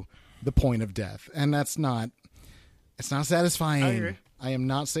to the point of death, and it's not satisfying. I agree. I am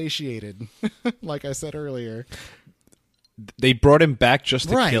not satiated, like I said earlier. They brought him back just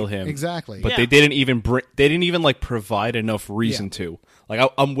to kill him, exactly. But they didn't even like provide enough reason to.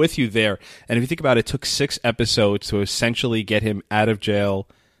 Like I'm with you there. And if you think about it, it took 6 episodes to essentially get him out of jail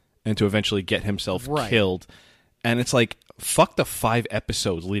and to eventually get himself killed. And it's like, fuck the 5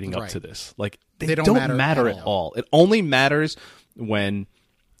 episodes leading up to this. Like they don't matter at all. It only matters when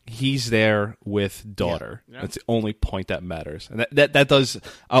he's there with daughter. Yeah. That's the only point that matters. And that does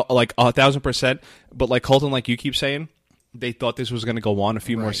like 1,000%. But like Colton, like you keep saying, they thought this was going to go on a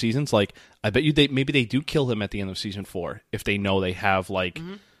few more seasons. Like, I bet you maybe they do kill him at the end of season 4 if they know they have like,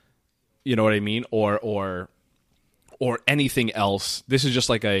 you know what I mean, or anything else. This is just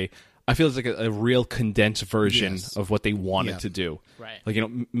like I feel it's like a real condensed version of what they wanted to do. Right. Like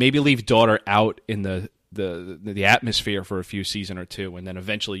maybe leave daughter out in the atmosphere for a few season or 2, and then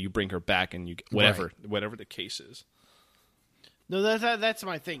eventually you bring her back and you whatever the case is. No, that's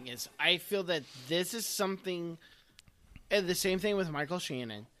my thing. Is I feel that this is something. And the same thing with Michael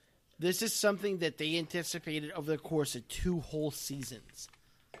Shannon. This is something that they anticipated over the course of 2 whole seasons.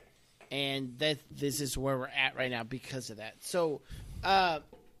 And that this is where we're at right now because of that. So,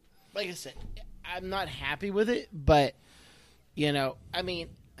 like I said, I'm not happy with it, but, I mean,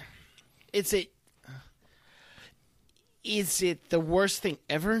 is it the worst thing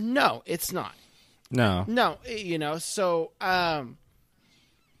ever? No, it's not. No, so,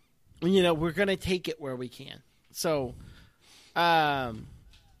 we're going to take it where we can. So, at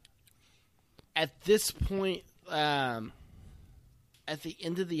this point, at the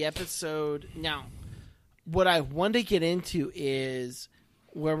end of the episode, now, what I want to get into is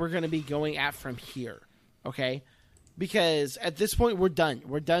where we're going to be going at from here, okay? Because at this point, we're done.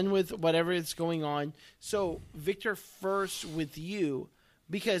 We're done with whatever is going on. So, Victor, first with you,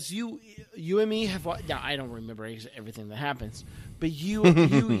 because you and me have... Now, I don't remember everything that happens, but you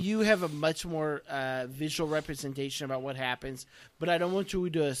have a much more visual representation about what happens, but I don't want you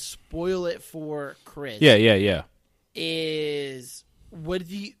to spoil it for Chris. Yeah.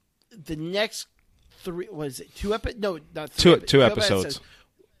 The next 3... Was it 2 episodes? No, not 3 2 episodes.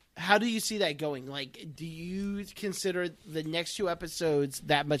 How do you see that going? Like, do you consider the next 2 episodes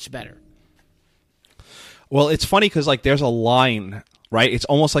that much better? Well, it's funny because like there's a line, right? It's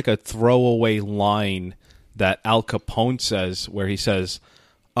almost like a throwaway line that Al Capone says, where he says,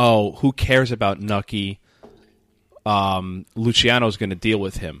 "Oh, who cares about Nucky? Luciano's going to deal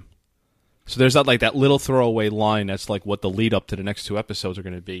with him." So there's that little throwaway line that's like what the lead up to the next 2 episodes are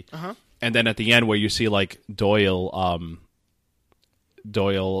going to be. And then at the end where you see like Doyle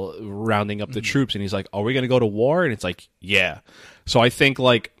rounding up the troops, and he's like, "Are we going to go to war?" And it's like, "Yeah." So I think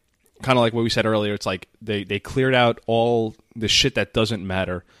like kind of like what we said earlier, it's like they cleared out all the shit that doesn't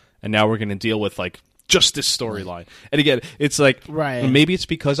matter, and now we're going to deal with like just this storyline. And again, it's like maybe it's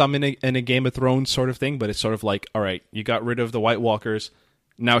because I'm in a Game of Thrones sort of thing, but it's sort of like, all right, you got rid of the White Walkers,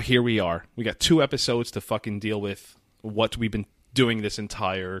 now here we are. We got 2 episodes to fucking deal with what we've been doing this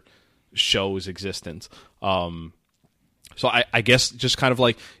entire show's existence. So I guess just kind of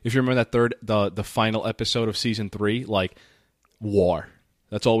like, if you remember that the final episode of season 3, like war.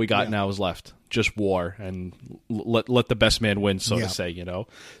 That's all we got now is left. Just war, and let the best man win, so to say.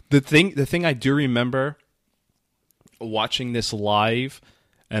 The thing I do remember watching this live,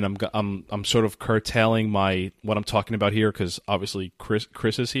 and I'm sort of curtailing what I'm talking about here because obviously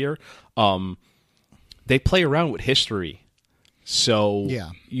Chris is here. They play around with history, so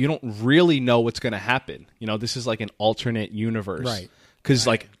you don't really know what's going to happen. This is like an alternate universe, right? Because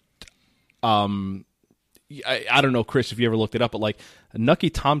like, I don't know, Chris, if you ever looked it up, but like Nucky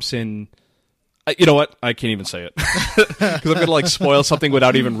Thompson. You know what? I can't even say it because I'm gonna like spoil something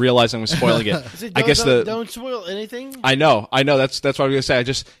without even realizing I'm spoiling it. I guess don't spoil anything. I know. That's what I'm gonna say.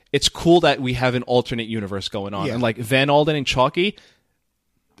 It's cool that we have an alternate universe going on, and like Van Alden and Chalky,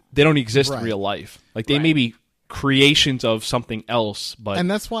 they don't exist in real life. Like they may be creations of something else, but And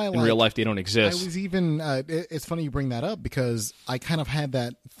that's why, in like, real life they don't I exist. was even. It's funny you bring that up because I kind of had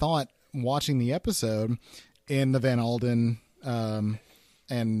that thought watching the episode in the Van Alden and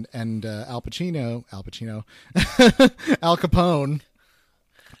Al Pacino, Al Capone.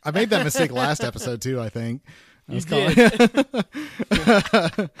 I made that mistake last episode too. I think I was calling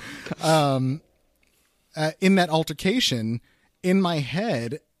in that altercation. In my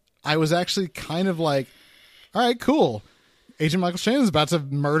head, I was actually kind of like, "All right, cool." Agent Michael Shannon's about to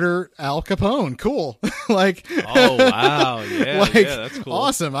murder Al Capone. Cool. Like, Oh wow, yeah, like, yeah, that's cool.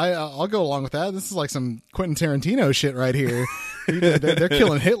 awesome. I'll go along with that. This is like some Quentin Tarantino shit right here. They're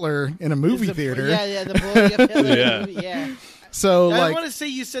killing Hitler in a movie theater. Yeah, the blowing up Hitler Yeah. movie. Yeah. So I like, want to say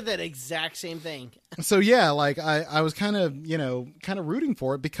you said that exact same thing. so yeah, like I was kind of rooting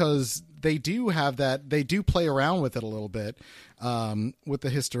for it because they do have that. They do play around with it a little bit with the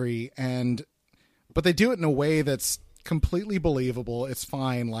history, but they do it in a way that's completely believable. It's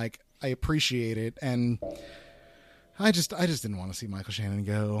fine. Like, I appreciate it, and I just didn't want to see Michael Shannon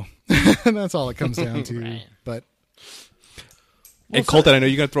go. And that's all it comes down to. Right. But And Colton, I know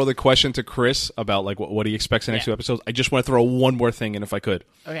you're going to throw the question to Chris about like what he expects in the next Yeah. 2 episodes. I just want to throw one more thing in if I could.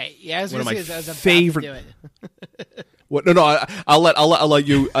 Okay, yeah, I was One going of to my say I was about favorite- to do it. What? No, I'll let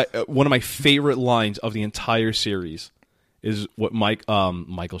you. One of my favorite lines of the entire series is what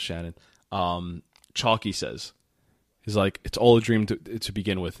Michael Shannon, Chalky says. He's like, "It's all a dream to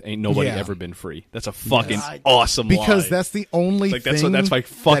begin with. Ain't nobody Yeah. ever been free." That's a fucking Yes. awesome because line. that's the only Like, thing that's my that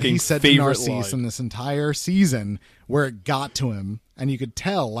fucking he said favorite to Narcisse line. in this entire season where it got to him, and you could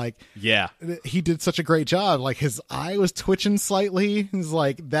tell like yeah. he did such a great job. Like, his eye was twitching slightly. He's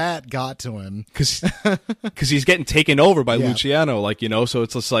like, that got to him. Because he's getting taken over by Yeah. Luciano, like, you know. So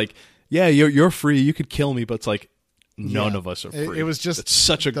it's just like, yeah, you're free. You could kill me, but it's like none Yeah. of us are It, free. it was just it's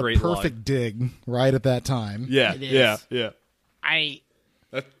such a the great perfect line. dig right at that time. Yeah, It is. yeah. I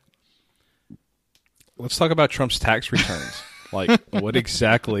Let's talk about Trump's tax returns. Like, what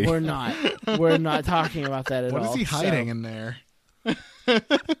exactly? we're not talking about that at all. What is he hiding in there?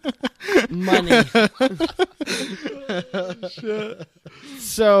 Money.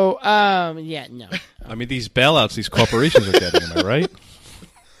 So, yeah, no. I mean, these bailouts these corporations are getting. Am I right?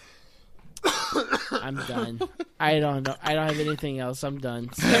 I'm done. I don't know. I don't have anything else. I'm done.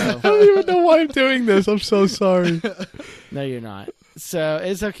 So, I don't even know why I'm doing this. I'm so sorry. no, you're not. So,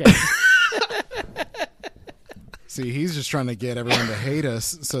 it's okay. See, he's just trying to get everyone to hate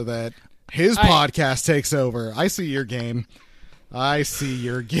us so that his I- podcast takes over. I see your game. I see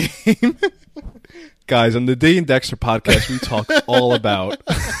your game. Guys, on the Dee and Dexter podcast, we talk all about.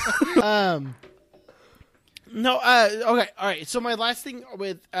 No, okay, all right. So my last thing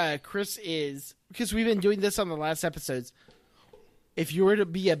with Chris is, because we've been doing this on the last episodes, if you were to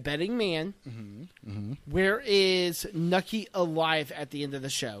be a betting man, where is Nucky alive at the end of the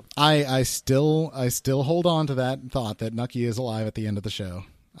show? I still hold on to that thought that Nucky is alive at the end of the show.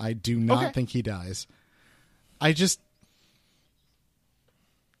 I do not Okay. think he dies.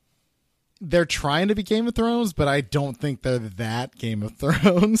 They're trying to be Game of Thrones, but I don't think they're that Game of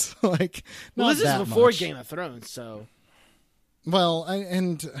Thrones. Like, Well, not this is that before much. Game of Thrones, so Well,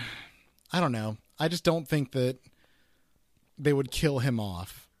 I don't know. I just don't think that they would kill him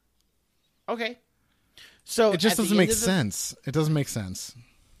off. okay. So It just at the doesn't make end of the- sense. It doesn't make sense.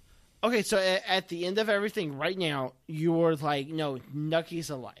 Okay, so at the end of everything, right now, you're like, no,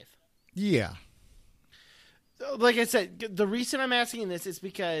 Nucky's alive. Yeah. Like I said, the reason I'm asking this is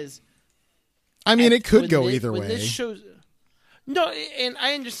because I mean, it could when go thi- either when way. This shows, no, and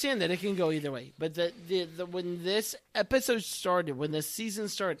I understand that it can go either way. But the when this episode started, when the season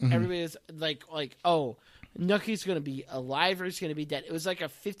started, Mm-hmm. everybody was like, oh, Nucky's going to be alive or he's going to be dead. It was like a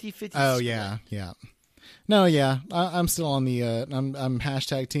 50-50 Oh split. yeah, yeah. No, yeah. I'm still on the. I'm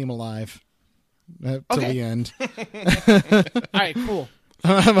hashtag team alive till Okay. the end. All right, cool.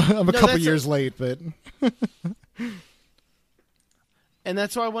 I'm a couple that's years late, but And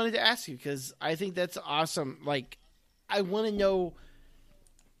that's why I wanted to ask you, because I think that's awesome. Like, I want to know.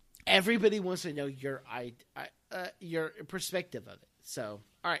 Everybody wants to know your perspective of it. So,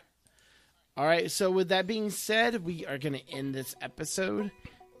 all right. So, with that being said, we are going to end this episode,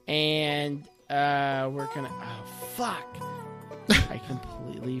 and we're gonna. Oh fuck! I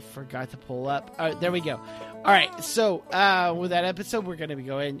completely forgot to pull up. There we go. All right. So, with that episode, we're going to be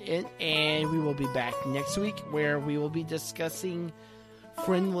going in, and we will be back next week, where we will be discussing.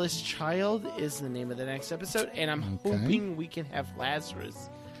 Friendless Child is the name of the next episode, and I'm Okay. hoping we can have Lazarus.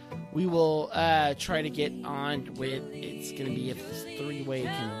 We will try to get on with it's going to be if this 3-way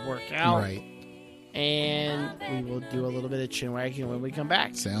can work out, right. and we will do a little bit of chin wagging when we come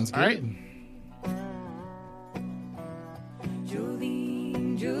back. Sounds good. All right.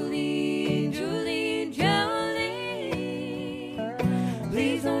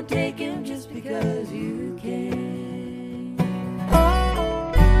 Please don't take him just because you can.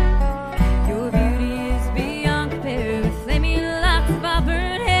 Your beauty is beyond compare, with flaming locks of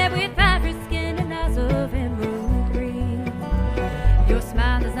auburn hair, with ivory skin and eyes of emerald green. Your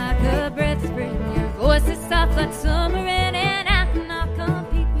smile is like a breath of spring, your voice is soft like sun.